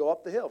 they had to go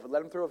up the hill. If it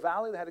led them through a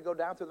valley, they had to go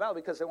down through the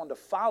valley because they wanted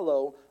to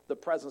follow the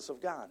presence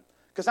of God.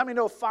 Because how many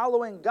know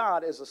following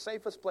God is the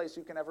safest place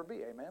you can ever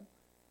be, amen?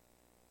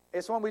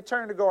 It's when we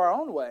turn to go our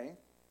own way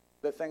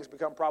that things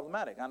become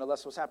problematic. I know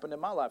that's what's happened in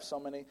my life so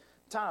many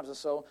times. And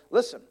so,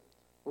 listen,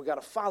 we've got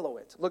to follow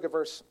it. Look at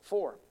verse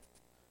 4,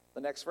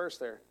 the next verse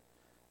there.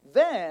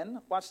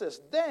 then, watch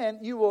this, then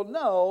you will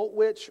know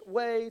which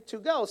way to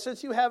go,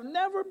 since you have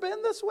never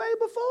been this way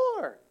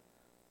before.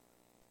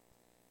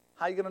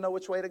 How are you going to know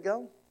which way to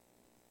go?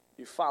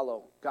 You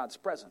follow God's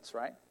presence,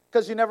 right?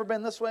 Because you've never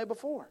been this way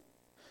before.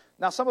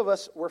 Now, some of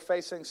us, we're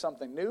facing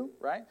something new,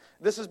 right?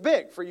 This is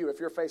big for you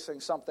if you're facing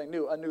something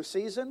new, a new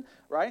season,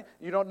 right?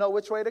 You don't know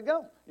which way to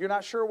go. You're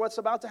not sure what's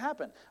about to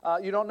happen.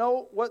 You don't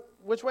know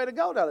which way to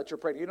go now that you're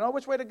praying. You don't know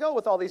which way to go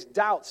with all these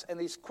doubts and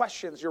these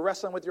questions. You're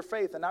wrestling with your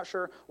faith and not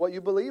sure what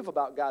you believe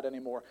about God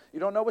anymore. You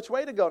don't know which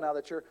way to go now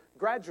that you're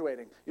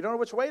graduating. You don't know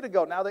which way to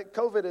go now that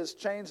COVID has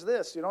changed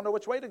this. You don't know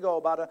which way to go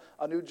about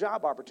a new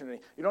job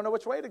opportunity. You don't know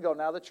which way to go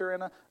now that you're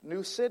in a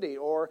new city,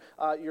 or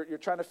you're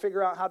trying to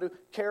figure out how to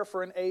care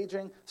for an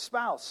aging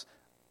spouse.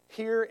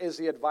 Here is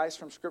the advice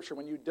from Scripture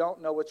when you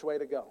don't know which way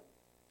to go.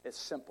 It's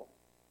simple.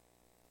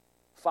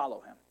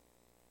 Follow him.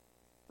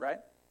 Right?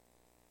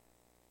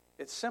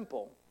 It's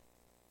simple,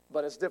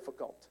 but it's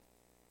difficult.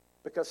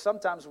 Because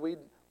sometimes we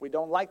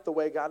don't like the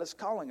way God is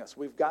calling us.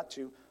 We've got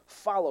to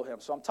follow him.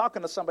 So I'm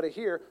talking to somebody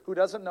here who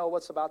doesn't know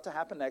what's about to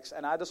happen next,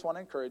 and I just want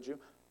to encourage you,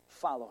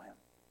 follow him.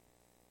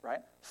 Right?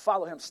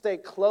 Follow him. Stay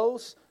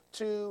close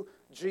to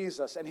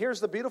Jesus. And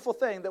here's the beautiful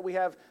thing that we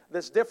have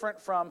that's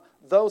different from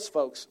those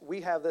folks.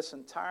 We have this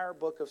entire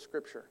book of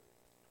Scripture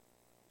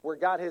where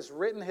God has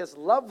written his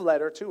love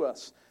letter to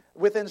us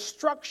with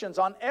instructions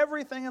on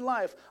everything in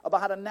life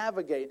about how to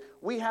navigate.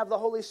 We have the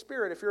Holy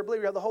Spirit. If you're a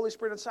believer, you have the Holy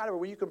Spirit inside of you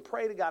where you can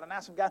pray to God and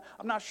ask him, God,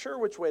 I'm not sure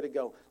which way to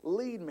go.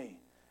 Lead me.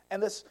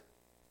 And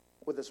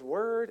with this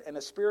word and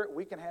the Spirit,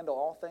 we can handle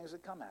all things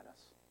that come at us.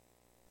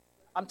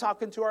 I'm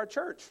talking to our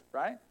church,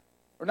 right?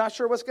 We're not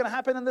sure what's going to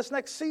happen in this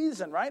next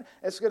season, right?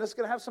 It's going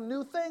to have some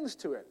new things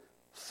to it.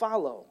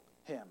 Follow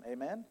him,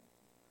 amen?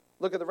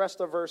 Look at the rest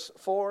of verse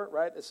 4,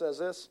 right? It says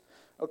this,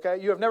 okay?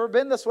 You have never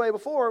been this way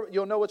before.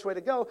 You'll know which way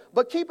to go.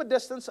 But keep a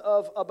distance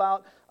of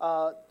about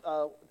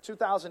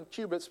 2,000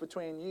 cubits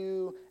between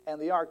you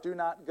and the ark. Do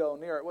not go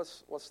near it.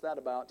 What's that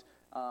about?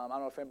 I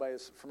don't know if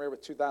anybody's familiar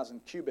with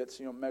 2,000 cubits.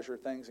 You don't measure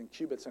things in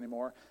cubits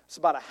anymore. It's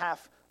about a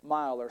half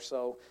mile or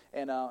so.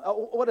 And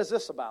what is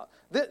this about?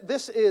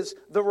 This is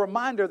the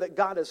reminder that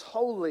God is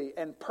holy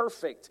and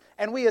perfect.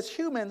 And we as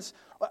humans,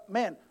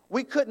 man,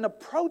 we couldn't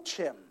approach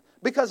him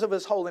because of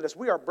his holiness.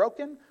 We are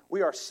broken.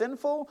 We are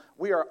sinful.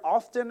 We are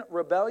often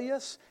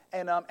rebellious.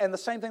 And the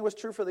same thing was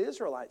true for the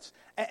Israelites.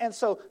 And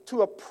so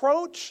to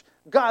approach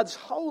God's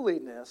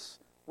holiness,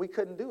 we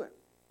couldn't do it.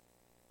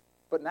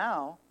 But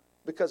now,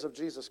 because of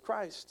Jesus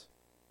Christ,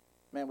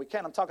 man, we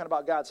can. I'm talking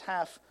about God's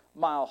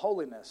half-mile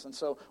holiness. And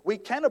so we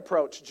can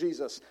approach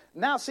Jesus.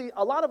 Now, see,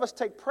 a lot of us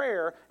take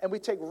prayer and we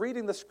take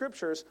reading the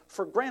Scriptures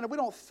for granted. We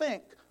don't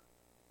think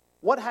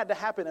what had to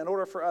happen in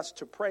order for us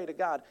to pray to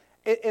God.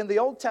 In the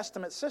Old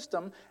Testament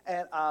system,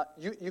 and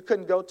you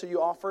couldn't go till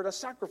you offered a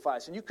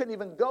sacrifice. And you couldn't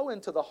even go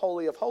into the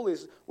Holy of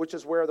Holies, which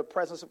is where the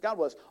presence of God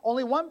was.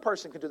 Only one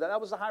person could do that. That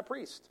was the high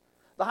priest.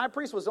 The high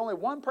priest was the only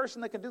one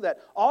person that could do that.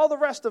 All the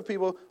rest of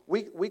people,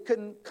 we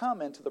couldn't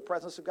come into the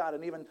presence of God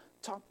and even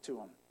talk to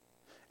him.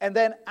 And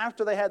then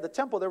after they had the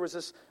temple, there was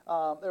this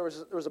there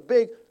was a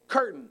big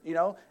curtain,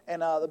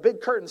 and the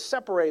big curtain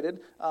separated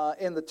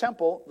in the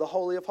temple the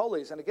Holy of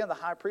Holies. And again, the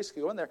high priest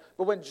could go in there.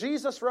 But when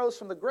Jesus rose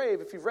from the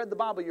grave, if you've read the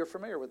Bible, you're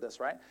familiar with this,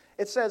 right?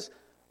 It says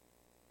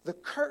the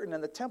curtain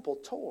in the temple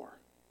tore.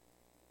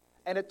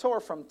 And it tore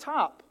from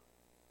top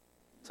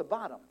to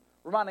bottom,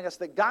 reminding us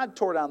that God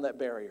tore down that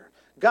barrier.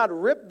 God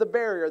ripped the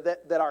barrier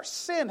that our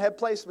sin had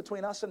placed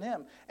between us and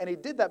him. And he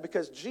did that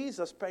because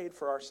Jesus paid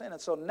for our sin.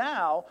 And so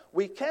now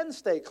we can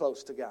stay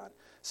close to God.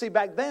 See,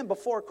 back then,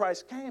 before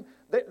Christ came,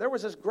 there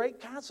was this great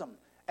chasm.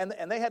 And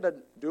they had to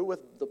do it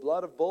with the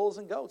blood of bulls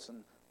and goats.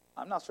 And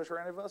I'm not so sure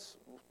any of us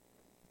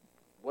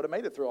would have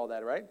made it through all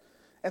that, right?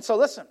 And so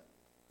listen,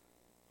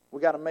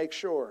 we got to make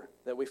sure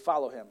that we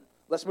follow him.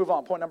 Let's move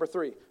on. Point number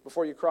 3,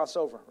 before you cross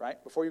over,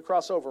 right? Before you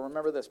cross over,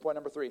 remember this. Point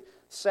number 3,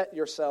 set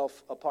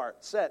yourself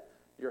apart. Set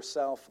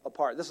yourself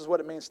apart. This is what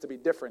it means to be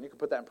different. You can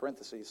put that in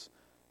parentheses.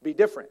 Be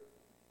different.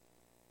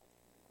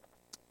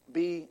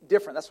 Be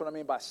different. That's what I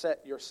mean by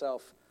set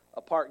yourself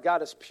apart.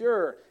 God is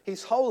pure.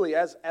 He's holy.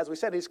 As we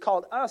said, he's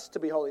called us to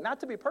be holy, not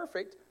to be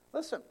perfect.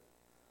 Listen,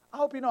 I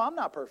hope you know I'm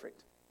not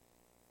perfect.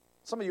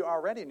 Some of you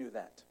already knew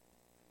that.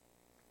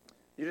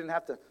 You didn't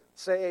have to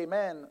say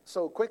amen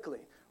so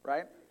quickly,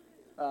 right?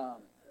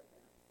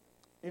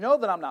 You know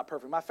that I'm not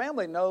perfect. My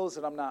family knows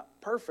that I'm not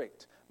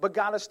perfect. But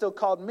God has still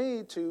called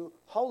me to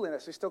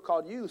holiness. He still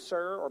called you,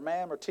 sir or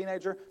ma'am or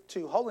teenager,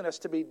 to holiness,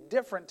 to be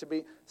different, to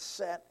be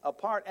set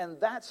apart. And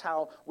that's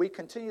how we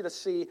continue to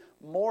see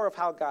more of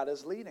how God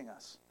is leading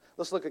us.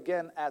 Let's look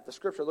again at the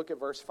Scripture. Look at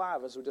verse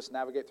 5 as we just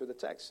navigate through the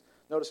text.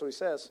 Notice what he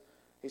says.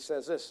 He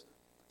says this.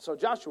 So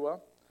Joshua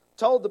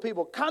told the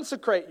people,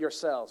 consecrate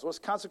yourselves. What does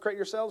consecrate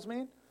yourselves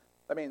mean?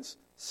 That means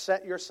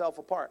set yourself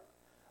apart.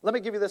 Let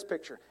me give you this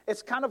picture.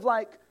 It's kind of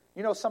like,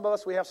 some of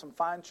us, we have some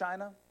fine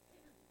china,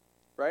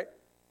 right?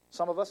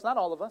 Some of us, not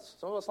all of us.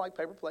 Some of us like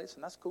paper plates,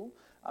 and that's cool.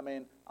 I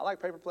mean, I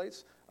like paper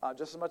plates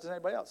just as much as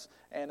anybody else.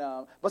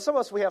 But some of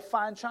us, we have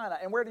fine china.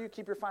 And where do you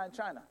keep your fine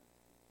china?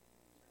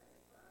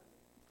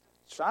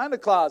 china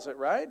closet,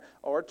 right?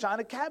 Or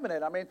china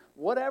cabinet. I mean,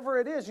 whatever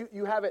it is,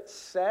 you have it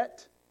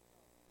set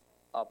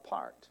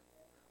apart.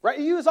 Right?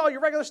 You use all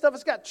your regular stuff.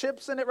 It's got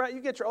chips in it, right?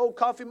 You get your old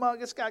coffee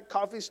mug. It's got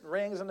coffee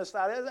rings and this.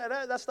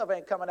 That stuff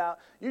ain't coming out.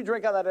 You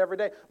drink out of that every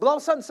day. But all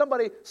of a sudden,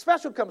 somebody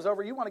special comes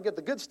over. You want to get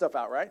the good stuff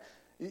out, right?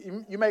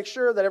 You make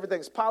sure that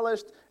everything's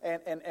polished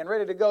and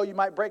ready to go. You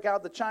might break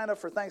out the china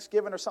for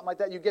Thanksgiving or something like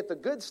that. You get the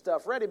good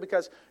stuff ready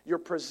because you're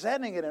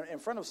presenting it in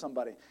front of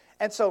somebody.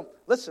 And so,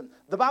 listen,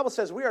 the Bible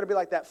says we are to be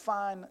like that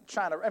fine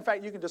china. In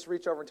fact, you can just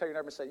reach over and tell your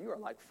neighbor and say, you are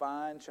like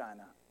fine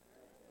china.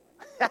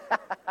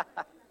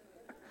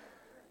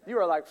 You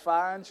are like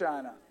fine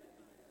china.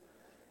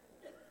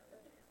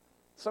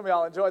 Some of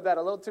y'all enjoyed that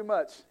a little too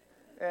much.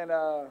 And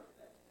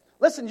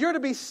listen, you're to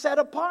be set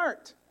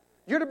apart.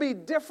 You're to be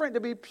different, to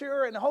be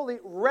pure and holy,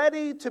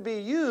 ready to be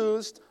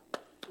used,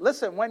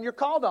 listen, when you're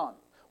called on.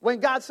 When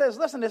God says,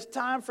 listen, it's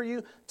time for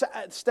you to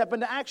step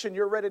into action,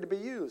 you're ready to be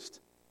used.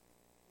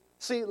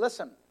 See,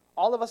 listen,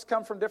 all of us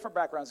come from different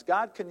backgrounds.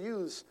 God can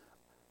use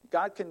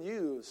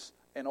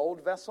an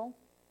old vessel.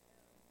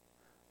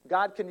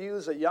 God can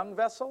use a young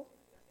vessel.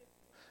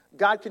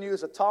 God can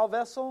use a tall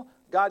vessel.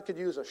 God could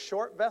use a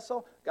short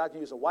vessel. God can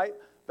use a white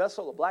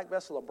vessel, a black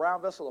vessel, a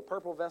brown vessel, a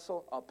purple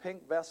vessel, a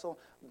pink vessel.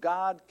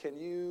 God can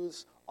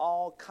use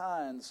all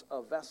kinds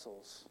of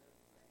vessels.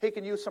 He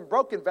can use some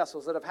broken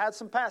vessels that have had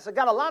some past. They've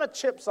got a lot of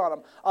chips on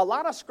them, a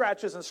lot of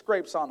scratches and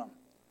scrapes on them.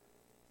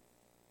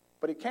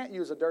 But he can't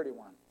use a dirty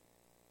one.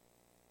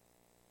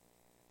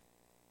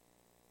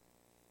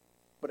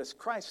 But it's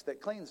Christ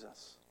that cleans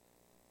us.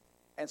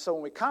 And so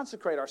when we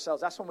consecrate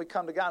ourselves, that's when we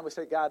come to God and we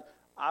say, God,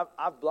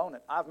 I've blown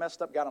it. I've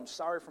messed up. God, I'm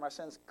sorry for my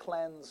sins.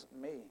 Cleanse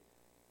me.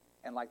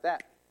 And like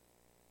that,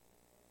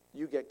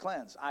 you get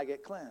cleansed. I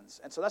get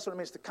cleansed. And so that's what it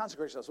means to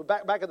consecrate yourselves. So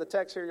back at the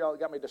text here, y'all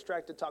got me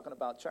distracted talking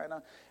about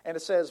China. And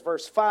it says,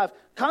 verse 5,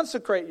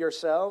 consecrate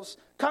yourselves,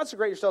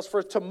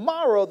 for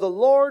tomorrow the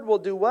Lord will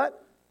do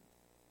what?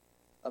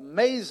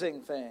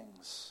 Amazing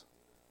things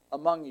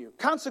among you.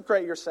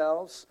 Consecrate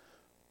yourselves,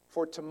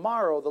 for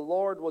tomorrow the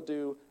Lord will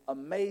do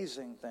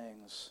amazing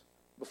things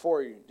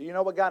before you. Do you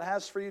know what God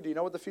has for you? Do you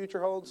know what the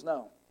future holds?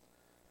 No.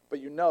 But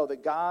you know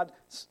that God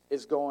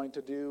is going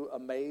to do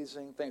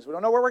amazing things. We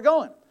don't know where we're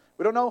going.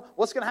 We don't know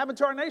what's going to happen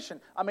to our nation.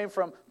 I mean,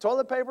 from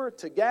toilet paper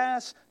to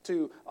gas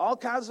to all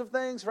kinds of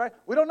things, right?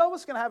 We don't know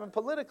what's going to happen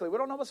politically. We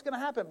don't know what's going to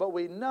happen. But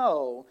we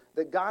know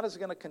that God is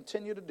going to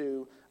continue to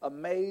do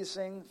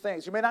amazing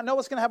things. You may not know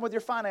what's going to happen with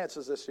your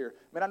finances this year.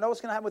 You may not know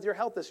what's going to happen with your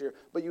health this year.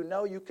 But you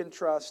know you can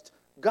trust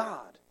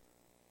God.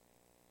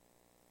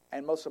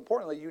 And most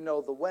importantly, you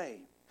know the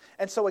way.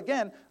 And so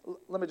again,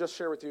 let me just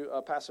share with you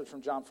a passage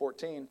from John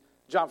 14.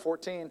 John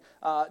 14,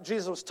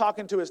 Jesus was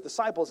talking to his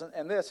disciples,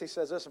 and he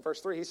says this in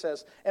verse 3, he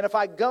says, and if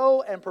I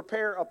go and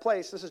prepare a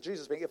place, this is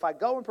Jesus speaking, if I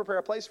go and prepare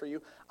a place for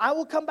you, I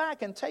will come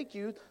back and take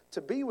you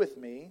to be with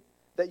me,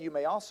 that you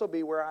may also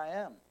be where I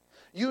am.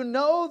 You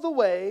know the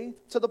way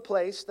to the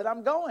place that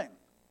I'm going.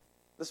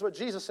 This is what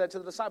Jesus said to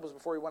the disciples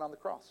before he went on the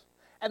cross.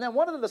 And then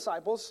one of the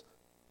disciples,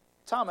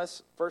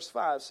 Thomas, verse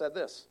 5, said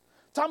this.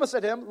 Thomas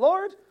said to him,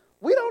 Lord,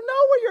 we don't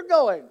know where you're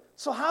going,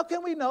 so how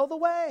can we know the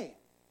way?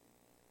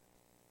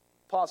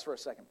 Pause for a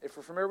second. If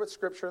we're familiar with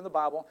Scripture in the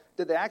Bible,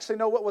 did they actually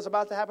know what was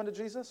about to happen to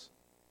Jesus?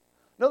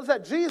 Notice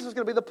that Jesus was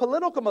going to be the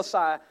political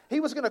Messiah. He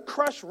was going to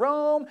crush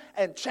Rome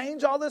and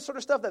change all this sort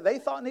of stuff that they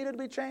thought needed to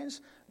be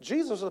changed.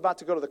 Jesus was about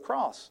to go to the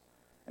cross.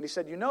 And he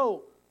said, you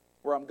know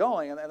where I'm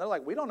going. And they're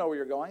like, we don't know where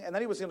you're going. And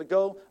then he was going to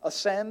go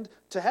ascend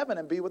to heaven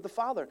and be with the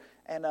Father.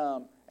 And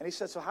he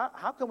said, so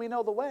how can we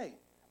know the way?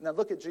 And then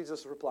look at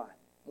Jesus' reply.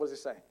 What does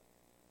he say?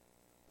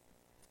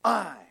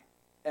 I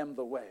am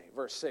the way.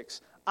 Verse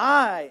 6.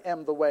 I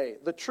am the way,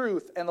 the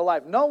truth, and the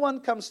life. No one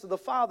comes to the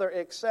Father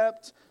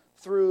except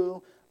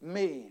through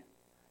me.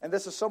 And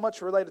this is so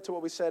much related to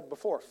what we said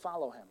before.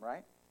 Follow him,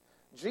 right?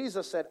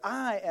 Jesus said,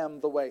 I am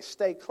the way.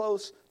 Stay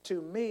close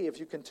to me. If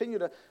you continue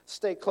to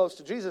stay close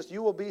to Jesus,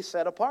 you will be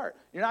set apart.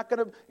 You're not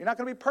going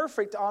to be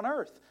perfect on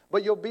earth,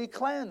 but you'll be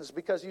cleansed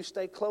because you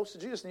stay close to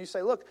Jesus. And you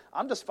say, look,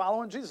 I'm just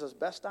following Jesus as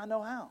best I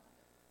know how.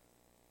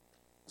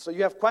 So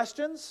you have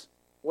questions?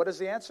 What is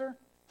the answer?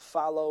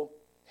 Follow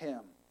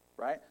him,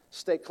 right?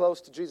 Stay close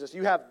to Jesus.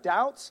 You have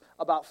doubts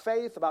about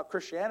faith, about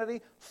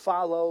Christianity?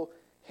 Follow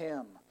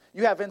him.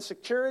 You have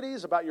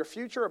insecurities about your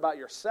future, about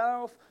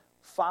yourself?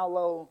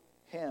 Follow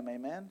him,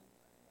 amen?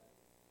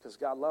 Because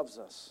God loves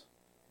us.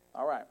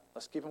 All right,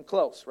 let's keep him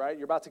close, right?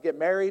 You're about to get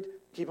married,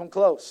 keep him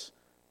close.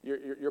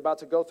 You're about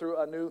to go through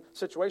a new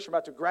situation, you're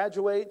about to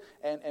graduate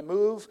and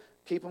move,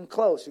 keep him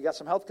close. You got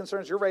some health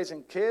concerns, you're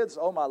raising kids,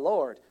 oh my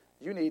Lord.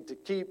 You need to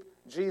keep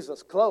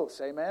Jesus close,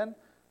 amen?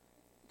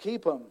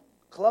 Keep him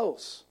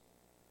close.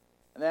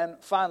 And then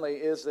finally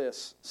is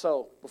this.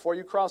 So before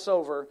you cross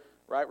over,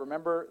 right,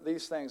 remember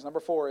these things. Number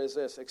 4 is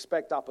this.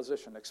 Expect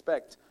opposition.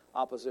 Expect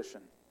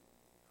opposition.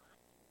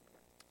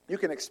 You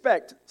can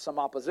expect some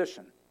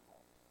opposition.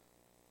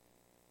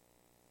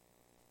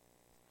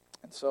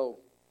 And so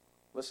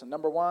Listen,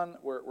 number one,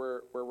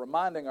 we're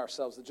reminding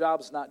ourselves the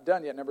job's not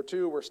done yet. Number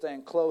two, we're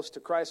staying close to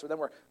Christ. Then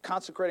we're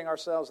consecrating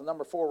ourselves. And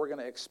number four, we're going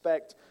to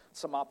expect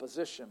some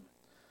opposition.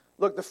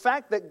 Look, the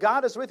fact that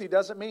God is with you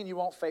doesn't mean you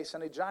won't face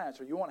any giants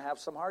or you won't have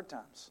some hard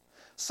times.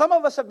 Some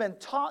of us have been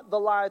taught the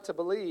lie to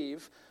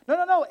believe,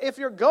 no, if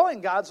you're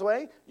going God's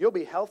way, you'll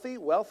be healthy,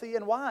 wealthy,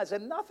 and wise,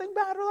 and nothing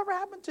bad will ever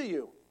happen to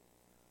you.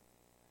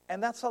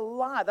 And that's a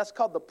lie. That's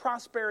called the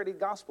prosperity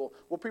gospel,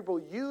 where people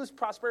use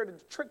prosperity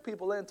to trick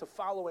people into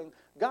following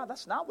God.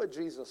 That's not what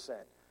Jesus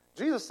said.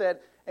 Jesus said,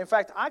 in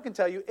fact, I can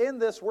tell you, in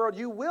this world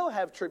you will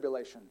have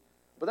tribulation.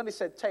 But then he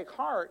said, take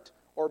heart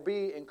or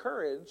be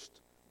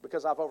encouraged,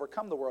 because I've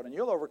overcome the world, and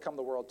you'll overcome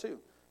the world too.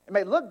 It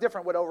may look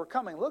different what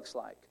overcoming looks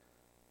like.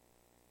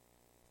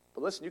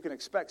 But listen, you can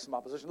expect some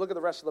opposition. Look at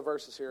the rest of the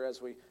verses here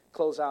as we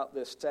close out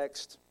this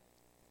text.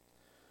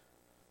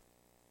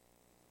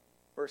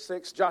 Verse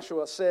 6,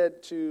 Joshua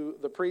said to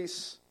the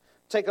priests,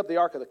 take up the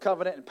Ark of the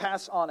Covenant and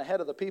pass on ahead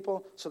of the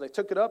people. So they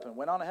took it up and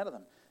went on ahead of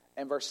them.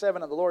 And verse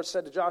 7, and the Lord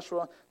said to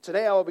Joshua,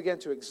 today I will begin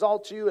to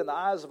exalt you in the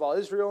eyes of all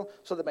Israel,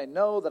 so that they may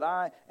know that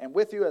I am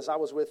with you as I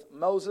was with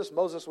Moses.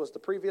 Moses was the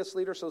previous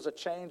leader, so there's a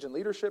change in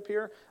leadership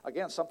here.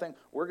 Again, something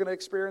we're going to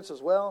experience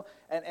as well.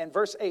 And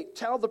verse 8,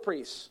 tell the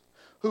priests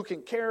who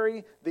can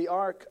carry the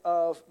Ark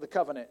of the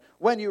Covenant,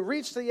 when you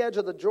reach the edge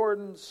of the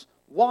Jordan's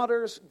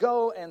waters,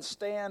 go and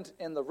stand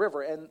in the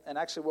river. And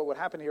actually what would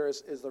happen here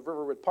is the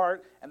river would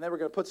part, and they were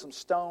going to put some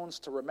stones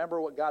to remember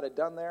what God had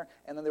done there.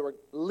 And then they were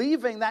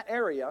leaving that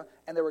area,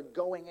 and they were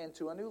going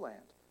into a new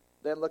land.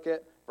 Then look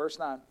at verse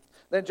 9.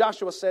 Then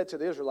Joshua said to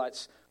the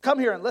Israelites, come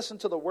here and listen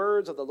to the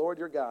words of the Lord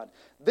your God.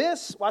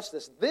 Watch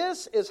this.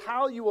 This is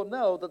how you will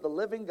know that the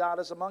living God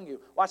is among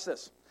you. Watch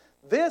this.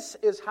 This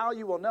is how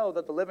you will know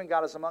that the living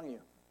God is among you.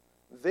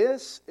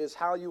 This is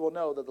how you will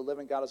know that the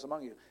living God is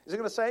among you. Is it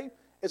going to say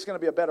it's going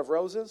to be a bed of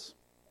roses?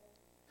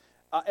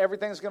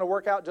 Everything's going to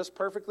work out just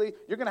perfectly.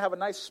 You're going to have a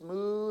nice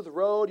smooth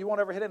road. You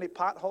won't ever hit any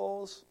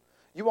potholes.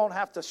 You won't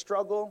have to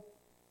struggle.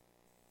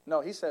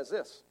 No, he says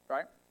this,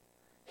 right?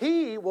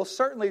 He will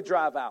certainly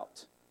drive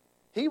out.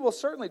 He will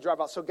certainly drive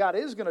out. So God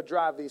is going to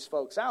drive these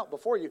folks out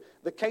before you.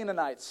 The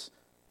Canaanites.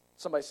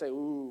 Somebody say,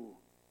 ooh,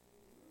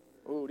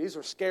 these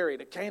were scary.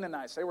 The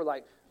Canaanites, they were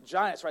like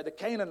giants, right? The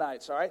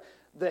Canaanites, all right?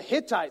 The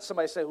Hittites,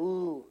 somebody say,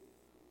 ooh.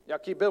 Y'all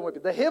keep building with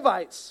me. The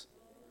Hivites.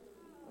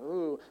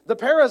 Ooh. The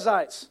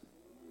Perizzites.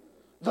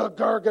 The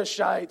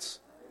Girgashites.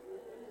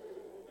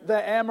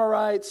 The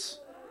Amorites.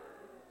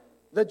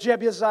 The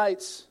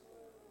Jebusites.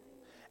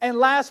 And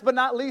last but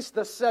not least,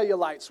 the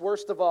Cellulites,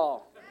 worst of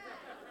all.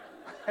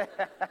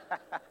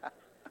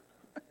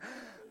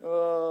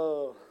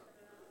 Oh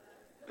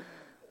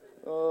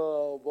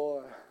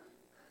boy.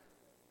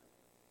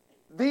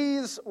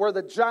 These were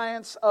the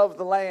giants of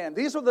the land.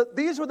 These were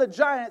the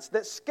giants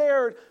that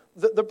scared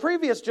the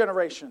previous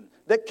generation,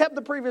 that kept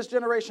the previous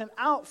generation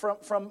out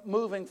from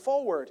moving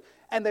forward.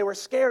 And they were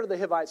scared of the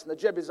Hivites and the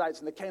Jebusites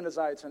and the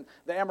Canaanites and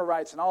the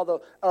Amorites and all the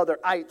other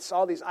ites,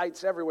 all these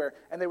ites everywhere.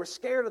 And they were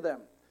scared of them.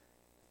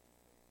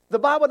 The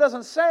Bible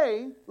doesn't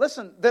say,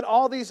 listen, that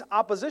all these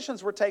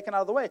oppositions were taken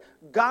out of the way.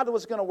 God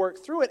was going to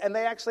work through it, and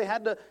they actually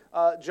had to,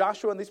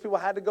 Joshua and these people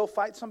had to go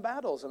fight some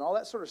battles and all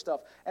that sort of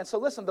stuff. And so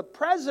listen, the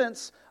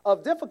presence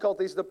of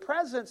difficulties, the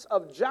presence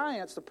of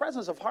giants, the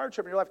presence of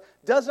hardship in your life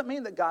doesn't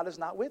mean that God is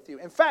not with you.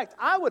 In fact,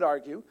 I would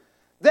argue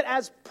that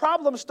as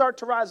problems start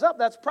to rise up,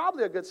 that's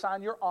probably a good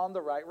sign you're on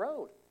the right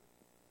road.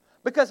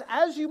 Because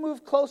as you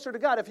move closer to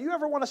God, if you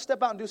ever want to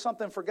step out and do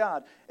something for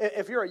God,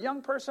 if you're a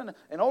young person,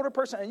 an older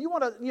person, and you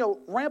want to,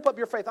 ramp up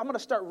your faith, I'm going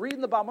to start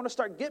reading the Bible, I'm going to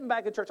start getting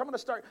back in church, I'm going to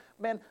start,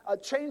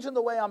 changing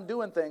the way I'm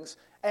doing things,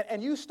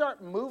 and you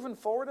start moving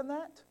forward in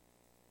that,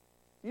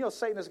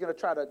 Satan is going to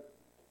try to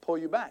pull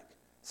you back.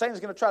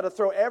 Satan's going to try to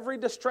throw every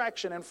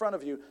distraction in front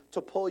of you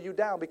to pull you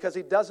down because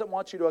he doesn't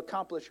want you to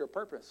accomplish your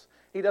purpose.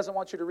 He doesn't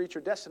want you to reach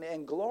your destiny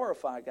and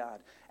glorify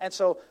God. And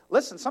so,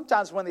 listen,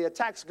 sometimes when the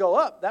attacks go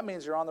up, that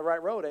means you're on the right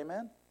road,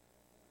 amen?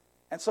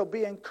 And so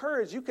be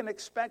encouraged. You can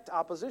expect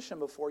opposition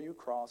before you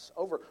cross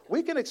over.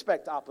 We can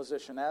expect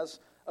opposition as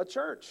a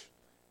church.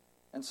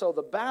 And so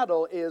the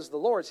battle is the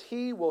Lord's.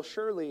 He will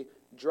surely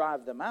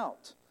drive them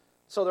out.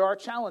 So there are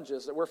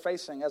challenges that we're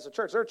facing as a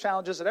church. There are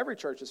challenges that every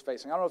church is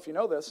facing. I don't know if you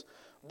know this,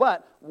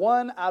 but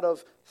 1 out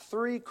of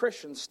 3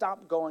 Christians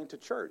stopped going to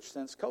church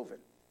since COVID.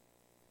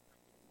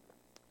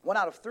 1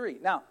 out of 3.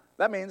 Now,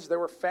 that means there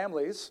were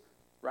families,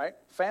 right?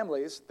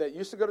 Families that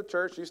used to go to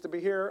church, used to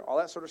be here, all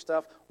that sort of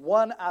stuff.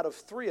 1 out of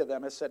 3 of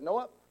them has said, "No,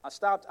 what? I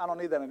stopped. I don't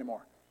need that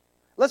anymore."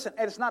 Listen,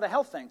 and it's not a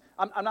health thing.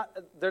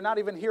 They're not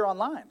even here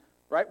online.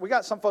 Right? We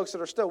got some folks that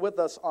are still with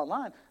us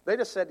online. They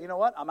just said, you know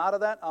what? I'm out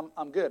of that.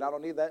 I'm good. I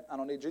don't need that. I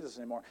don't need Jesus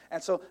anymore.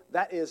 And so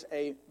that is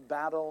a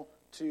battle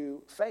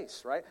to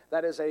face, right?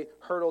 That is a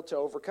hurdle to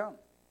overcome.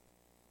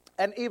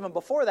 And even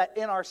before that,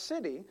 in our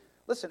city,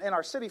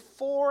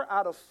 4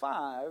 out of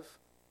 5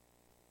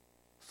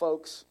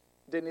 folks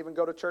didn't even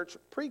go to church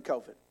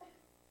pre-COVID.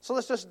 So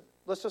let's just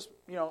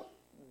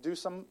do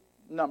some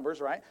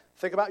numbers, right?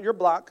 Think about your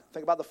block.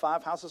 Think about the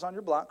 5 houses on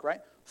your block, right?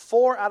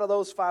 4 out of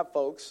those 5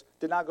 folks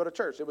did not go to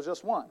church. It was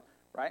just 1,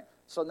 right?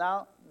 So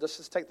now, let's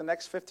just take the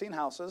next 15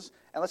 houses,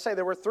 and let's say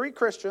there were 3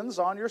 Christians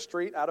on your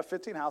street out of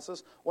 15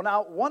 houses. Well,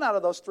 now, 1 out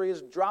of those 3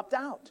 is dropped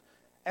out.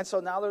 And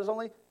so now there's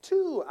only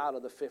 2 out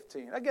of the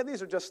 15. Again,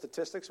 these are just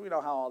statistics. We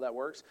know how all that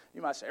works.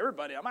 You might say,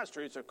 everybody on my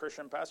street's a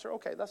Christian pastor.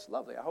 Okay, that's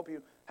lovely. I hope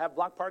you have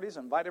block parties,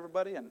 invite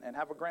everybody, and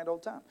have a grand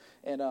old time.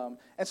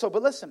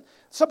 But listen,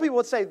 some people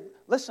would say,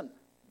 listen,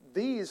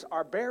 these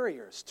are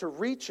barriers to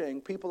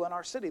reaching people in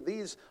our city.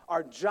 These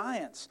are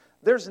giants.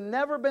 There's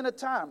never been a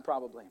time,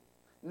 probably,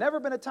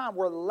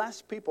 where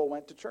less people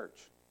went to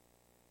church.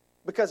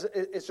 Because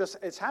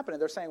it's happening.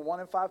 They're saying 1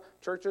 in 5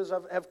 churches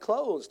have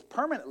closed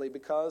permanently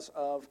because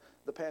of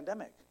the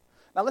pandemic.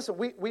 Now listen,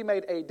 we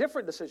made a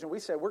different decision. We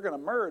said we're going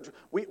to merge.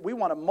 We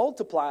want to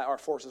multiply our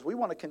forces. We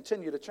want to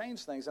continue to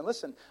change things. And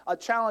listen, a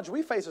challenge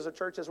we face as a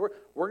church is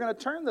we're going to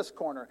turn this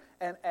corner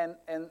and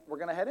we're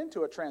going to head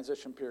into a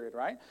transition period,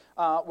 right?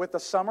 With the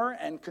summer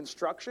and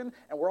construction,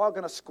 and we're all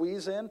going to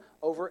squeeze in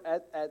over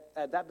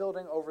at that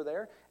building over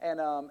there.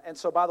 And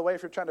so, by the way,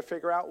 if you're trying to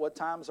figure out what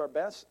times are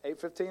best,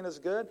 8:15 is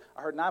good.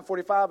 I heard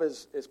 9:45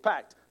 is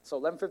packed. So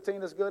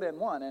 11:15 is good and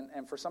 1.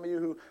 And for some of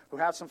you who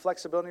have some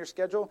flexibility in your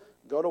schedule,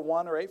 go to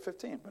 1 or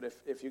 8:15. But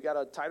if you got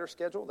a tighter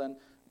schedule, then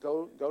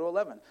go to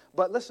 11.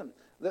 But listen,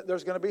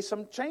 there's going to be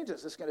some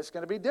changes. It's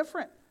going to be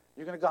different.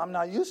 You're going to go, I'm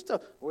not used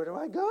to, where do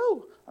I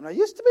go? I'm not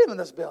used to being in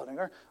this building.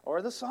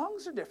 Or the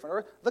songs are different,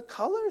 or the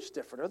color's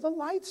different, or the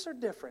lights are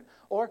different,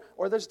 or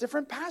there's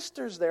different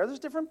pastors there, there's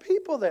different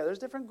people there, there's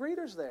different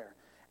greeters there.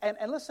 And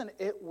listen,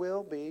 it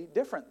will be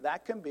different.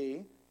 That can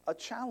be a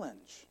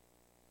challenge.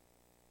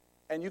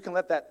 And you can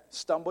let that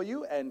stumble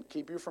you and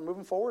keep you from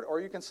moving forward, or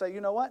you can say, you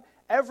know what?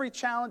 Every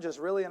challenge is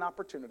really an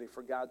opportunity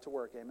for God to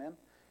work, amen?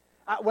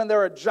 When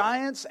there are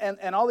giants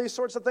and all these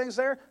sorts of things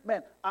there,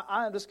 man,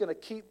 I am just going to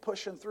keep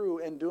pushing through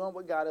and doing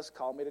what God has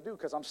called me to do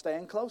because I'm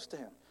staying close to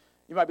Him.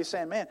 You might be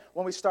saying, man,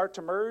 when we start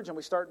to merge and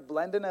we start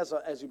blending as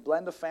you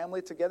blend a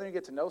family together and you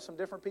get to know some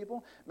different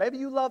people, maybe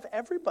you love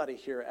everybody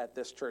here at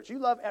this church. You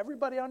love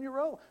everybody on your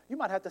row. You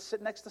might have to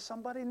sit next to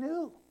somebody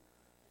new.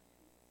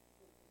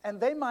 And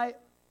they might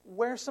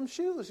wear some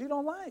shoes you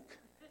don't like.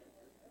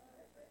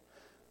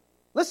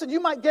 Listen, you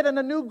might get in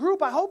a new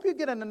group. I hope you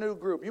get in a new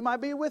group. You might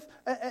be with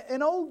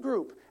an old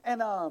group.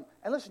 And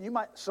listen,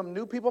 some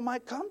new people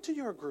might come to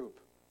your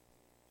group.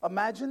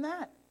 Imagine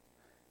that.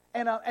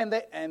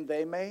 And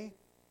they may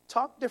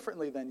talk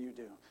differently than you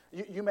do.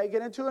 You may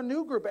get into a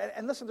new group.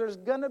 And listen, there's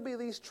going to be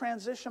these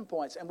transition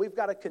points. And we've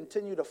got to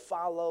continue to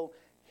follow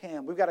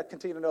Him. We've got to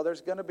continue to know there's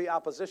going to be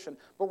opposition.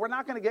 But we're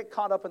not going to get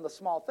caught up in the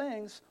small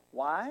things.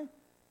 Why?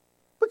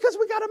 Because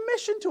we got a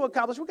mission to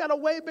accomplish. We got a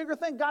way bigger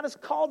thing. God has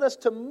called us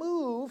to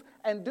move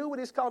and do what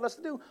He's called us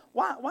to do.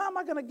 Why am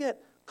I going to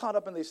get caught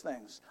up in these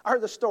things? I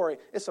heard the story.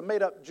 It's a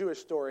made-up Jewish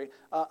story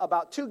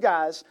about 2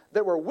 guys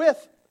that were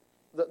with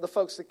the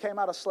folks that came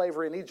out of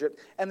slavery in Egypt,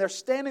 and they're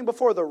standing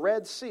before the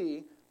Red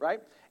Sea, right?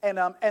 And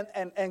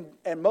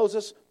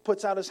Moses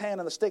puts out his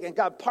hand on the stick, and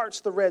God parts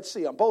the Red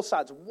Sea on both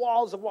sides,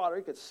 walls of water.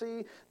 You could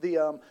see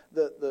the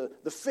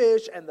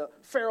fish and the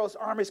Pharaoh's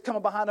armies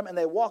coming behind them, and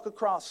they walk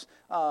across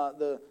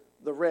the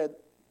Red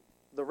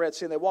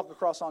Sea, and they walk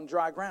across on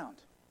dry ground.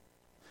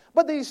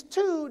 But these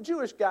 2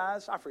 Jewish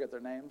guys, I forget their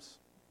names,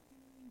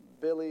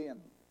 Billy and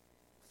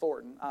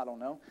Thornton, I don't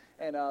know.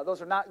 And those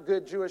are not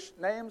good Jewish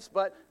names,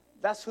 but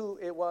that's who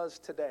it was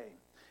today.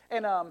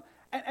 And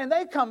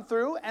they come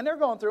through, and they're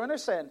going through, and they're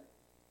saying,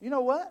 you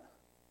know what?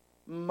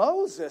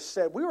 Moses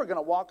said we were going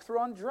to walk through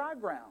on dry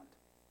ground.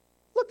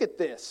 Look at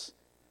this.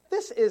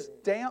 This is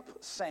damp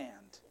sand.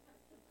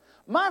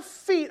 My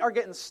feet are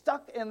getting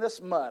stuck in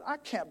this mud. I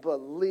can't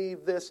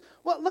believe this.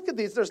 Well, look at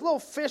these. There's little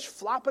fish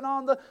flopping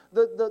on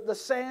the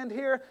sand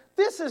here.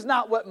 This is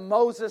not what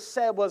Moses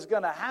said was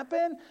going to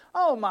happen.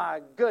 Oh,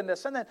 my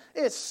goodness. And then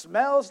it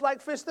smells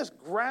like fish. This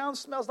ground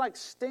smells like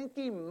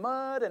stinky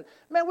mud. And,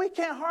 man, we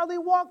can't hardly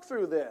walk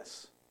through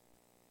this.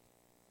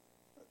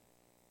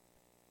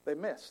 They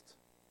missed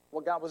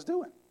what God was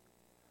doing.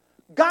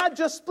 God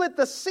just split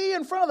the sea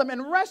in front of them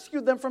and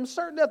rescued them from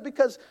certain death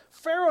because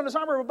Pharaoh and his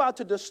army were about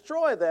to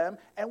destroy them,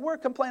 and we're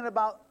complaining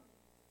about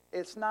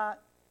it's not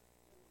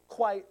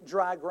quite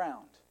dry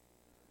ground.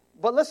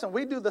 But listen,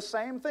 we do the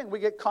same thing. We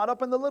get caught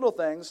up in the little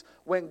things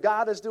when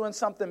God is doing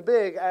something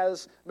big,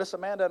 as Miss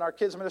Amanda in our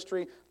kids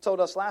ministry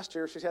told us last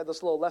year. She had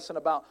this little lesson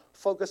about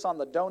focus on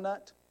the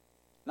donut,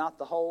 not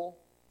the hole.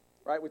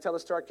 Right? We tell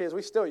this to our kids.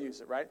 We still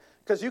use it, right?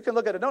 Because you can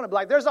look at a donut and be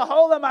like, there's a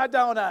hole in my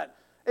donut.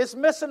 It's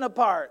missing a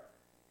part.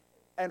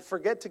 And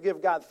forget to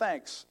give God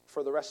thanks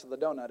for the rest of the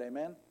donut,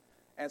 amen?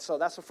 And so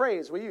that's a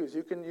phrase we use.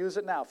 You can use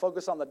it now.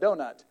 Focus on the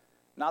donut,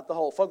 not the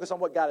whole. Focus on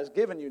what God has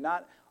given you,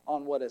 not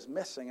on what is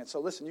missing. And so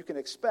listen, you can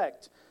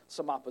expect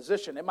some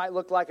opposition. It might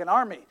look like an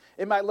army.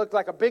 It might look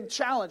like a big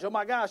challenge. Oh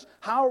my gosh,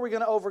 how are we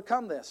going to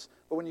overcome this?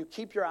 But when you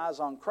keep your eyes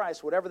on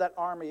Christ, whatever that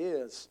army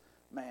is,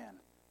 man,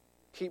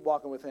 keep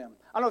walking with Him.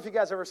 I don't know if you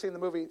guys have ever seen the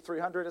movie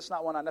 300. It's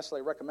not one I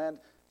necessarily recommend.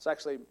 It's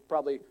actually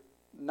probably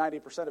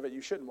 90% of it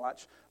you shouldn't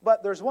watch.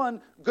 But there's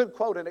one good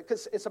quote in it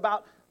because it's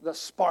about the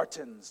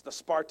Spartans,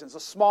 a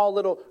small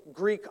little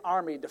Greek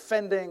army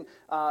defending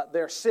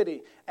their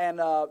city. And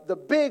the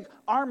big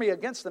army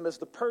against them is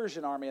the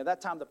Persian army. At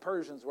that time, the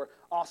Persians were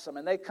awesome.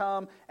 And they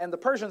come, and the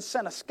Persians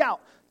sent a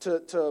scout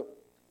to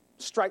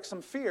strike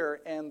some fear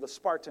in the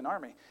Spartan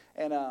army.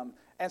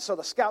 And so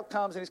the scout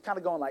comes, and he's kind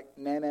of going like,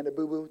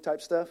 na-na-na-boo-boo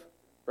type stuff,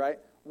 right?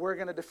 We're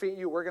going to defeat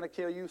you. We're going to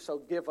kill you. So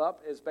give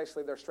up is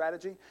basically their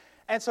strategy.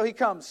 And so he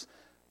comes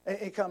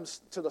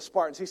to the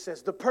Spartans. He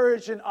says, the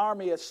Persian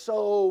army is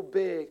so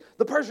big.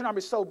 The Persian army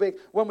is so big.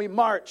 When we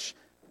march,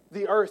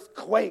 the earth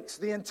quakes.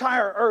 The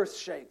entire earth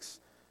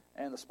shakes.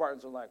 And the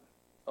Spartans are like,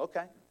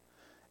 okay.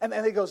 And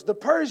then he goes, the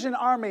Persian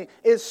army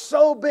is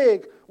so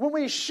big. When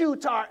we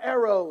shoot our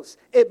arrows,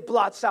 it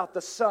blots out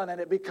the sun and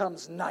it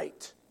becomes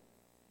night.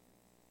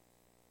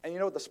 And you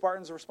know what the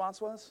Spartans' response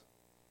was?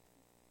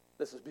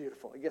 This is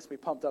beautiful. It gets me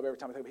pumped up every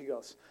time I think. He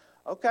goes,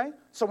 okay,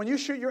 so when you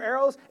shoot your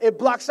arrows, it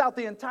blocks out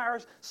the entire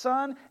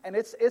sun, and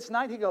it's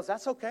night. He goes,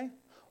 that's okay.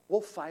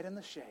 We'll fight in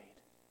the shade.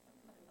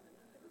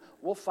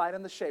 We'll fight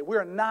in the shade.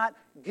 We're not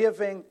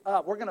giving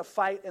up. We're going to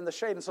fight in the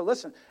shade. And so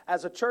listen,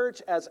 as a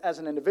church, as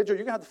an individual,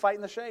 you're going to have to fight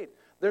in the shade.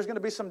 There's going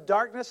to be some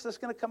darkness that's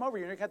going to come over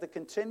you. You're going to have to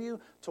continue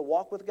to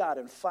walk with God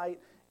and fight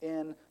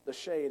in the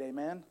shade.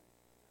 Amen?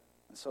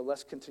 And so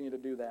let's continue to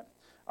do that.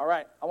 All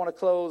right, I want to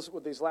close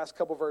with these last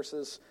couple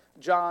verses.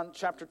 John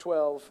chapter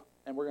 12,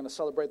 and we're going to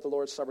celebrate the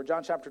Lord's Supper.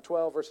 John chapter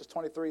 12, verses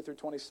 23 through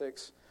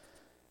 26.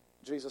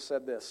 Jesus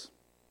said this.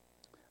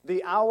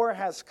 The hour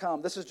has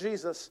come. This is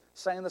Jesus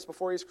saying this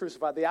before he's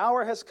crucified. The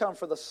hour has come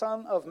for the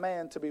Son of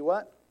Man to be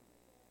what?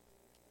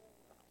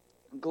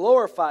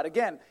 Glorified.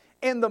 Again,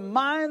 in the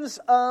minds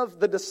of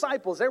the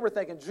disciples, they were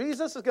thinking,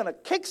 Jesus is going to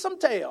kick some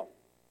tail.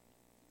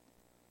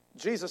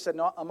 Jesus said,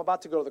 no, I'm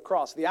about to go to the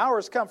cross. The hour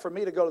has come for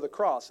me to go to the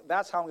cross.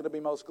 That's how I'm going to be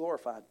most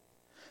glorified.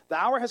 The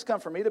hour has come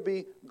for me to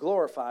be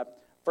glorified.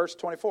 Verse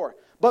 24.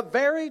 But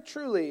very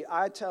truly,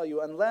 I tell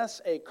you,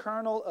 unless a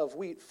kernel of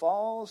wheat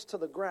falls to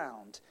the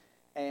ground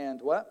and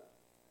what?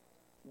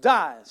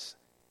 Dies.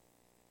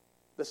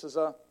 This is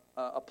a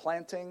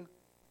planting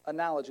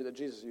analogy that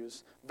Jesus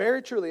used.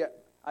 Very truly,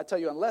 I tell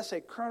you, unless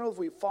a kernel of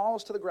wheat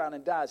falls to the ground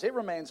and dies, it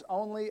remains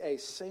only a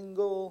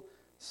single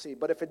seed.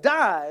 But if it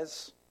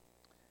dies,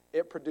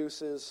 it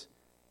produces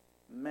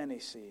many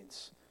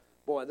seeds.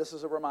 Boy, this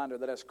is a reminder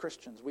that as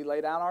Christians, we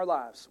lay down our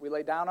lives, we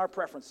lay down our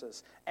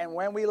preferences, and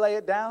when we lay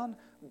it down,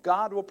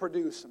 God will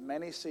produce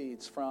many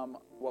seeds from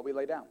what we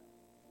lay down.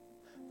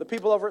 The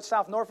people over at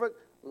South Norfolk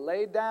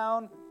laid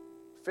down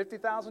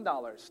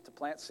 $50,000 to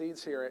plant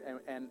seeds here,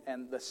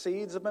 and the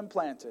seeds have been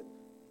planted.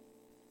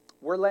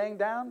 We're laying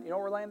down, you know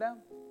what we're laying down?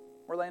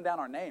 We're laying down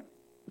our name.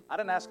 I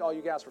didn't ask all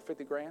you guys for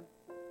 50 grand.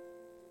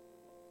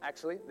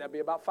 Actually, that'd be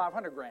about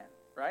 500 grand.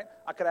 Right?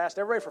 I could have asked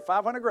everybody for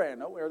 500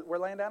 grand. No, we're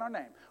laying down our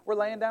name. We're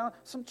laying down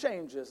some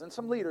changes and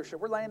some leadership.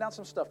 We're laying down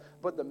some stuff.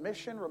 But the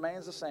mission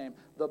remains the same.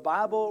 The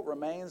Bible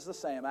remains the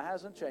same. It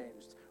hasn't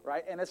changed.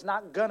 Right? And it's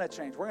not going to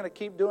change. We're going to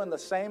keep doing the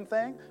same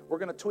thing. We're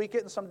going to tweak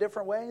it in some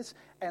different ways.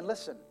 And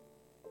listen,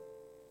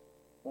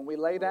 when we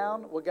lay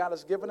down what God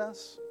has given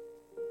us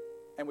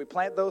and we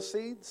plant those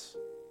seeds,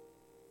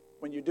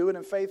 when you do it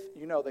in faith,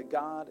 you know that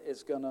God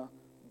is going to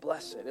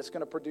bless it. It's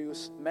going to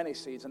produce many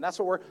seeds. And that's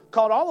what we're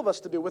called all of us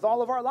to do with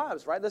all of our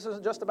lives, right? This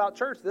isn't just about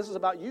church. This is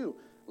about you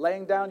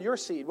laying down your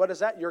seed. What is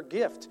that? Your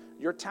gift,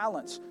 your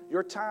talents,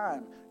 your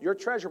time, your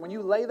treasure. When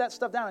you lay that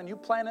stuff down and you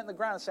plant it in the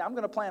ground and say, I'm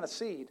going to plant a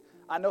seed,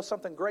 I know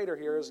something greater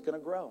here is going to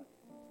grow.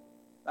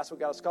 That's what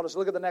God has called us.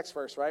 Look at the next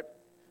verse, right?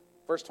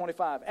 Verse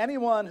 25.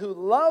 Anyone who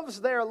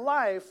loves their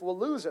life will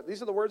lose it.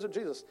 These are the words of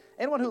Jesus.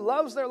 Anyone who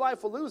loves their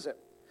life will lose it.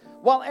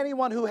 While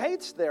anyone who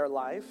hates their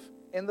life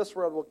in this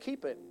world will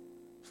keep it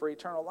for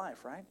eternal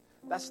life, right?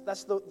 That's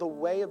the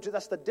way of Jesus.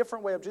 That's the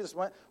different way of Jesus.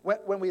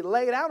 When we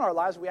lay down our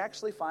lives, we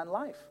actually find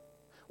life.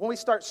 When we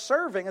start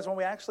serving is when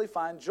we actually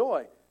find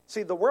joy.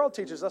 See, the world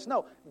teaches us,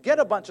 no, get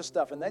a bunch of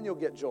stuff and then you'll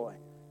get joy.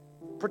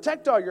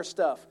 Protect all your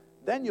stuff,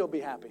 then you'll be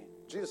happy.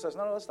 Jesus says,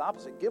 no, that's the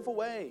opposite. Give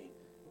away.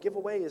 Give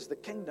away is the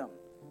kingdom.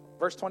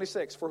 Verse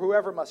 26, for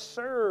whoever must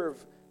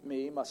serve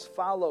me must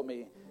follow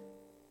me.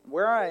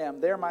 Where I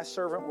am, there my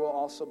servant will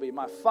also be.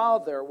 My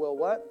Father will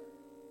what?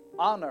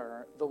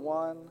 Honor the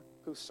one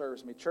who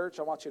serves me. Church,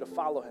 I want you to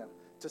follow him,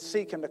 to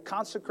seek him, to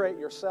consecrate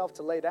yourself,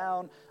 to lay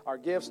down our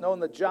gifts,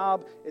 knowing the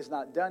job is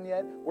not done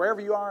yet.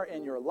 Wherever you are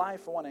in your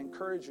life, I want to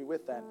encourage you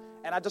with that.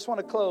 And I just want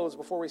to close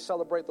before we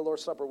celebrate the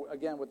Lord's Supper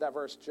again with that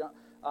verse,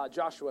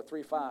 Joshua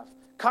 3:5.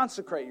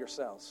 Consecrate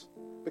yourselves.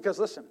 Because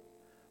listen,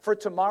 for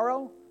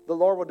tomorrow, the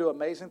Lord will do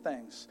amazing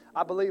things.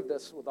 I believe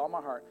this with all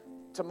my heart.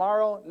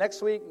 Tomorrow,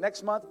 next week,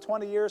 next month,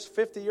 20 years,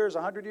 50 years,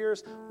 100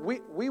 years,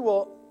 we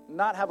will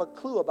not have a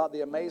clue about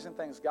the amazing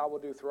things God will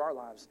do through our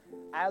lives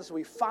as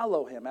we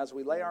follow him, as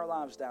we lay our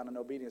lives down in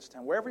obedience to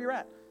him, wherever you're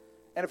at.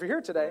 And if you're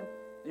here today,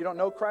 you don't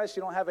know Christ,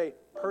 you don't have a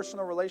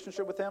personal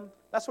relationship with him,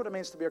 that's what it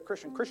means to be a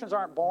Christian. Christians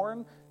aren't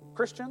born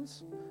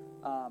Christians.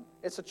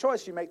 It's a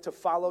choice you make to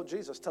follow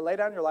Jesus, to lay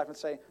down your life and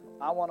say,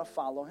 I want to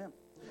follow him.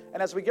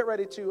 And as we get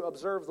ready to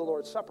observe the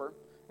Lord's Supper,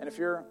 And if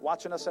you're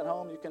watching us at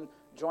home, you can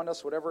join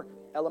us, whatever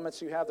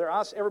elements you have there.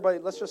 Everybody,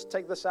 let's just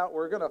take this out.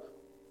 We're going to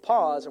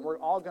pause, and we're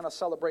all going to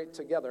celebrate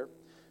together.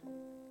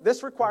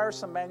 This requires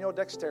some manual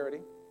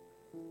dexterity.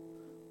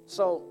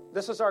 So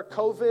this is our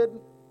COVID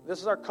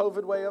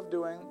way of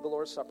doing the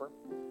Lord's Supper.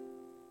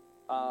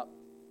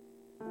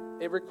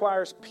 It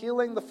requires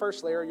peeling the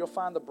first layer. You'll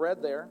find the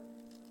bread there.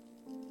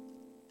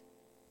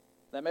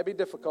 That may be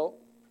difficult.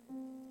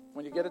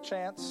 When you get a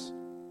chance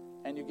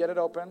and you get it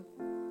open,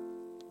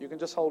 you can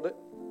just hold it.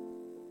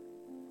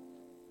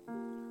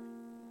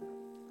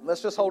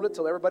 Let's just hold it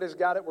till everybody's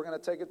got it. We're going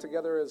to take it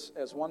together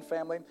as one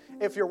family.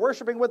 If you're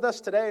worshiping with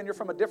us today and you're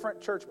from a different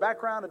church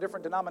background, a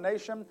different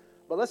denomination,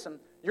 but listen,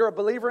 you're a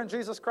believer in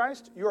Jesus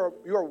Christ,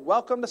 you're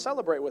welcome to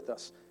celebrate with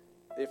us.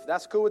 If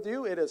that's cool with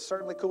you, it is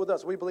certainly cool with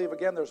us. We believe,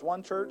 again, there's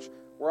one church.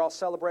 We're all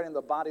celebrating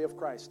the body of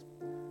Christ.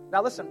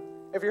 Now listen,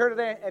 if you're here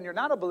today and you're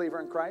not a believer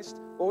in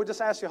Christ, well, we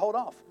just ask you hold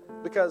off.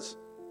 Because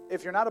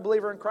if you're not a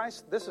believer in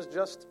Christ, this is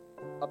just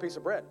a piece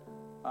of bread.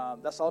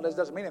 That's all it is. It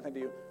doesn't mean anything to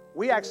you.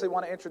 We actually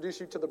want to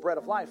introduce you to the bread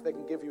of life that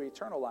can give you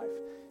eternal life.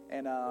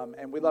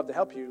 And we'd love to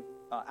help you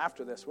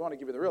after this. We want to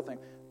give you the real thing.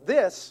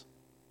 This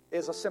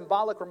is a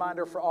symbolic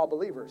reminder for all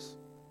believers,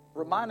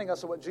 reminding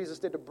us of what Jesus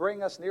did to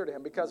bring us near to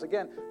him. Because,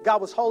 again,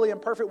 God was holy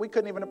and perfect. We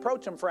couldn't even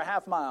approach him for a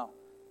half mile.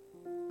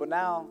 But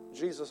now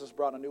Jesus has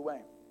brought a new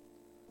way.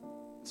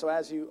 So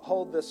as you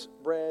hold this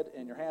bread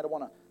in your hand, I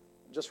want to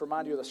just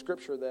remind you of the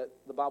scripture that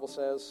the Bible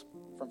says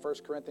from 1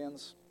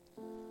 Corinthians.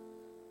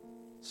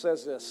 It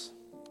says this: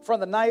 from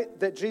the night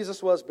that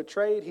Jesus was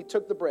betrayed, he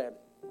took the bread.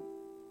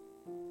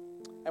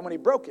 And when he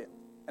broke it,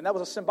 and that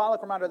was a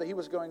symbolic reminder that he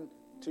was going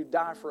to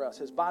die for us.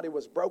 His body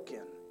was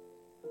broken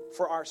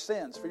for our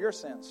sins, for your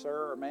sins,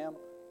 sir or ma'am.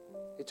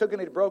 He took it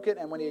and he broke it,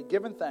 and when he had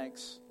given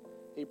thanks,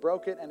 he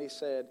broke it and he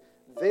said,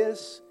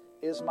 "This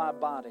is my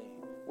body,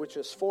 which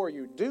is for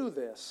you. Do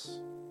this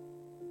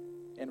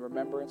in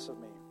remembrance of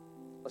me."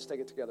 Let's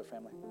take it together,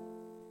 family.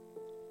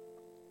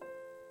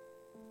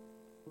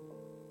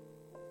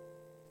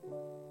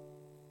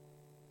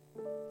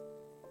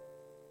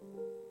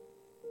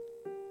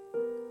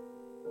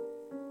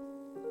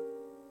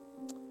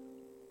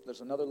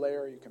 There's another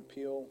layer you can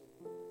peel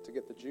to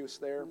get the juice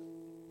there.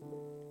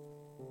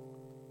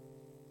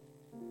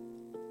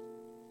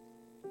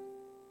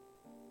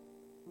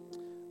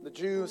 The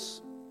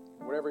juice,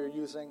 whatever you're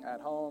using at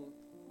home,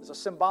 is a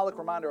symbolic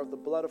reminder of the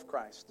blood of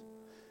Christ.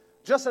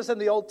 Just as in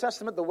the Old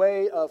Testament, the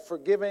way of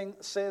forgiving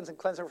sins and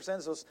cleansing for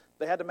sins was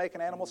they had to make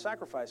an animal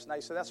sacrifice. Now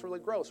you say, that's really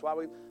gross. Why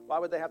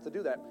would they have to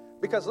do that?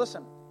 Because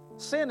listen,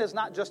 sin is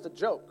not just a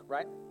joke,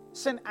 right?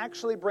 Sin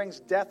actually brings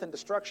death and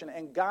destruction,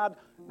 and God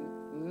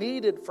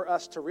needed for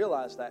us to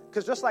realize that.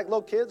 Because just like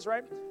little kids,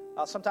 right,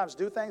 sometimes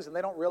do things and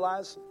they don't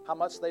realize how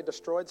much they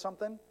destroyed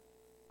something,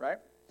 right?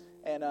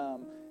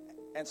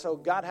 And so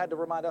God had to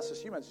remind us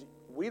as humans,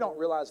 we don't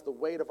realize the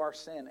weight of our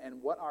sin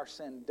and what our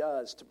sin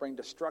does to bring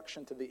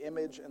destruction to the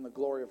image and the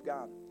glory of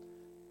God.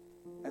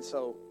 And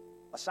so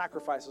a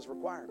sacrifice is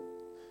required.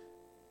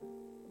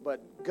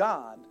 But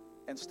God,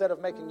 instead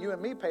of making you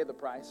and me pay the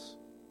price,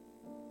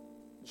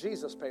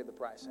 Jesus paid the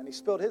price, and he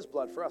spilled his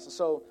blood for us. And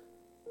so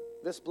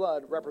this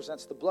blood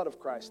represents the blood of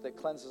Christ that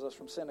cleanses us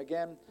from sin.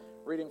 Again,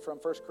 reading from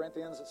 1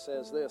 Corinthians, it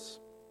says this: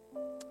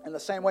 in the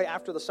same way,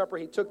 after the supper,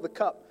 he took the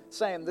cup,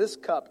 saying, "This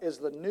cup is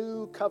the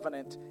new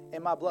covenant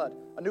in my blood."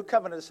 A new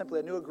covenant is simply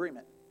a new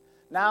agreement.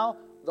 Now,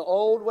 the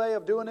old way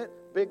of doing it,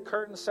 big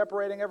curtain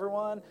separating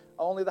everyone,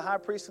 only the high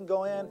priest can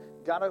go in,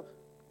 got to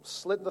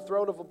slit the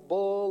throat of a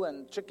bull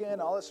and chicken,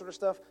 all that sort of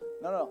stuff.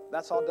 No,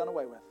 that's all done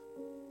away with.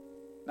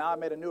 Now I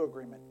made a new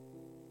agreement.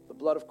 The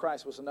blood of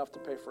Christ was enough to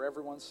pay for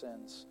everyone's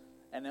sins.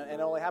 And it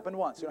only happened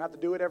once. You don't have to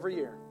do it every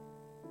year.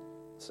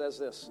 It says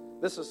this: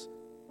 this is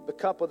the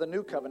cup of the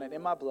new covenant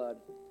in my blood.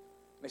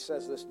 And he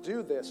says this: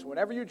 do this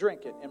whenever you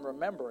drink it in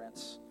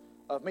remembrance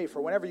of me.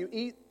 For whenever you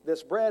eat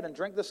this bread and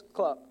drink this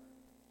cup,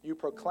 you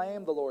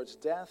proclaim the Lord's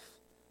death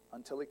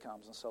until he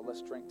comes. And so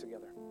let's drink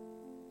together.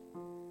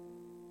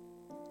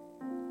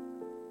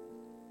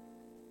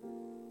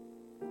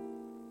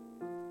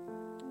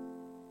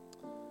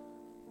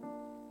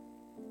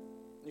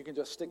 You can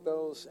just stick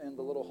those in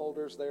the little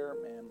holders there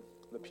in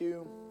the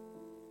pew.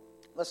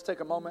 Let's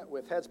take a moment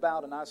with heads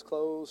bowed and eyes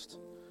closed.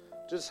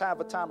 Just have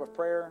a time of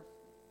prayer.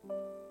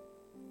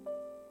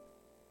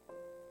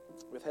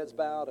 With heads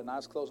bowed and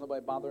eyes closed,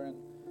 nobody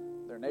bothering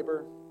their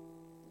neighbor.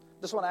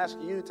 Just want to ask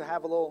you to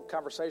have a little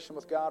conversation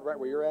with God right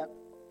where you're at,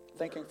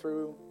 thinking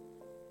through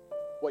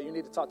what you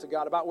need to talk to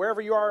God about.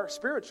 Wherever you are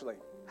spiritually,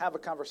 have a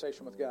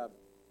conversation with God.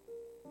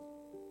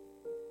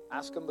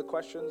 Ask him the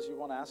questions you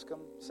want to ask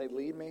him. Say,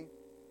 "Lead me."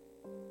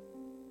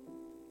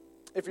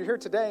 If you're here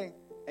today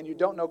and you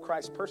don't know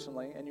Christ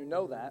personally, and you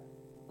know that,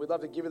 we'd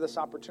love to give you this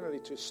opportunity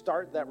to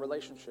start that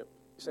relationship.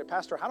 You say,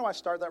 "Pastor, how do I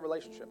start that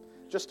relationship?"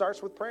 Just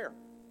starts with prayer.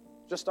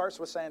 Just starts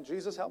with saying,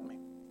 "Jesus, help me."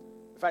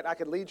 In fact, I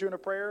could lead you in a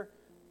prayer,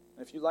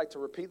 and if you'd like to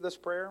repeat this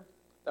prayer,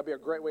 that'd be a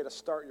great way to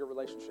start your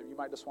relationship. You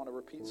might just want to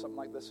repeat something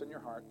like this in your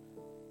heart.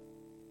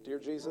 "Dear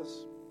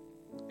Jesus,"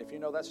 if you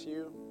know that's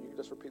you, you can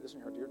just repeat this in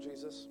your heart. "Dear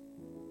Jesus,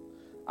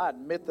 I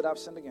admit that I've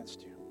sinned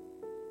against you.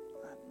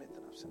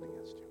 I've sinned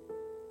against you.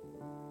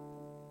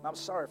 And I'm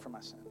sorry for my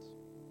sins.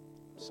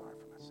 I'm sorry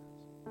for my sins.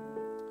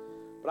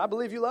 But I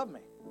believe you love me.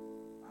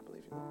 I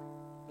believe you love me.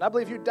 And I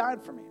believe you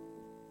died for me.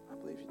 I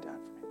believe you died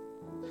for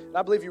me. And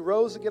I believe you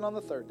rose again on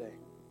the third day.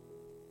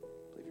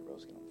 I believe you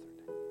rose again on the third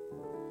day.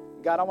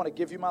 God, I want to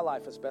give you my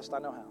life as best I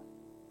know how.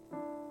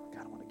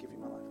 God, I want to give you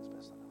my life as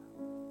best I know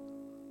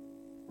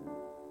how.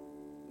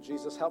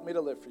 Jesus, help me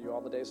to live for you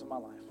all the days of my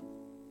life.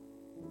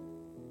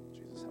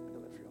 Jesus, help me to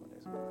live for you all the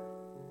days of my life.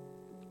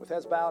 With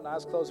heads bowed and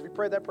eyes closed, if you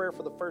prayed that prayer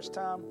for the first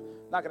time,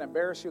 I'm not going to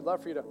embarrass you. I'd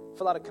love for you to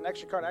fill out a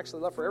connection card. Actually,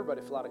 I'd love for everybody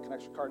to fill out a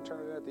connection card and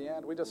turn it in at the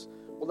end. We'd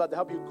love to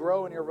help you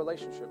grow in your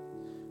relationship.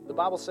 The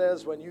Bible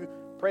says when you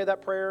pray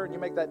that prayer and you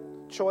make that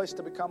choice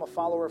to become a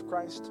follower of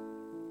Christ,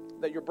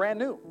 that you're brand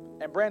new.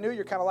 And brand new,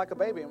 you're kind of like a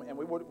baby. And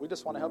we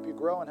just want to help you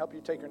grow and help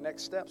you take your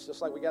next steps,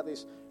 just like we got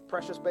these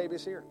precious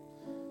babies here.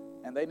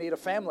 And they need a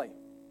family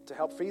to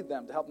help feed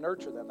them, to help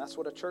nurture them. That's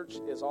what a church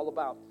is all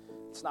about.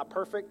 It's not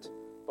perfect,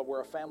 but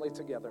we're a family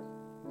together.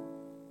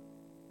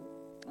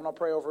 I'm going to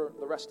pray over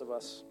the rest of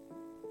us.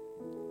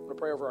 I'm going to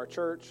pray over our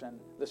church and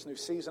this new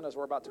season as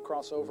we're about to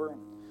cross over.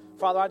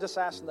 Father, I just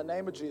ask in the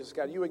name of Jesus,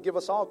 God, you would give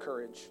us all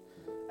courage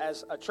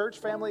as a church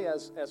family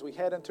as we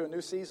head into a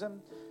new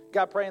season.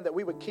 God, praying that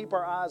we would keep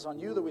our eyes on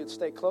you, that we would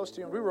stay close to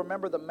you. And we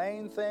remember the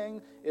main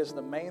thing is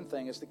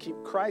to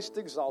keep Christ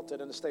exalted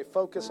and to stay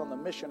focused on the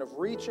mission of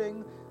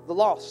reaching the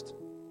lost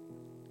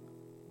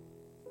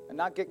and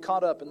not get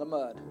caught up in the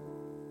mud,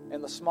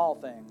 in the small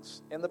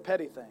things, in the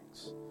petty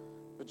things.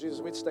 But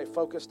Jesus, we'd stay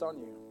focused on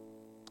you.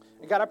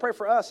 And God, I pray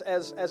for us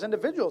as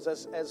individuals,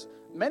 as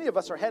many of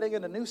us are heading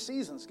into new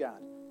seasons,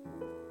 God,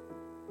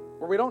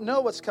 where we don't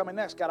know what's coming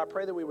next. God, I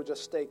pray that we would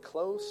just stay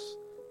close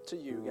to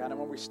you, God. And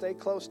when we stay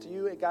close to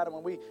you, God, and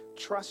when we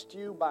trust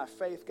you by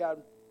faith,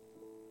 God,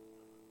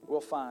 we'll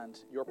find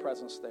your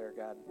presence there,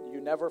 God. You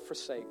never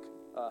forsake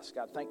us,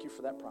 God. Thank you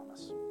for that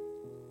promise.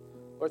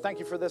 Lord, thank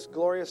you for this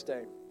glorious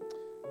day.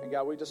 And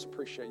God, we just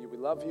appreciate you. We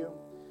love you.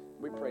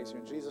 We praise you.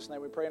 In Jesus'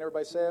 name we pray. And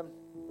everybody said,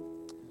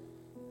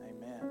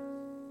 amen.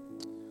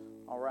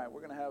 All right,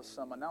 we're going to have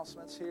some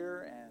announcements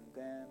here, and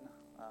then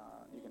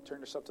you can turn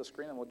yourself to the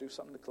screen and we'll do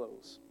something to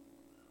close.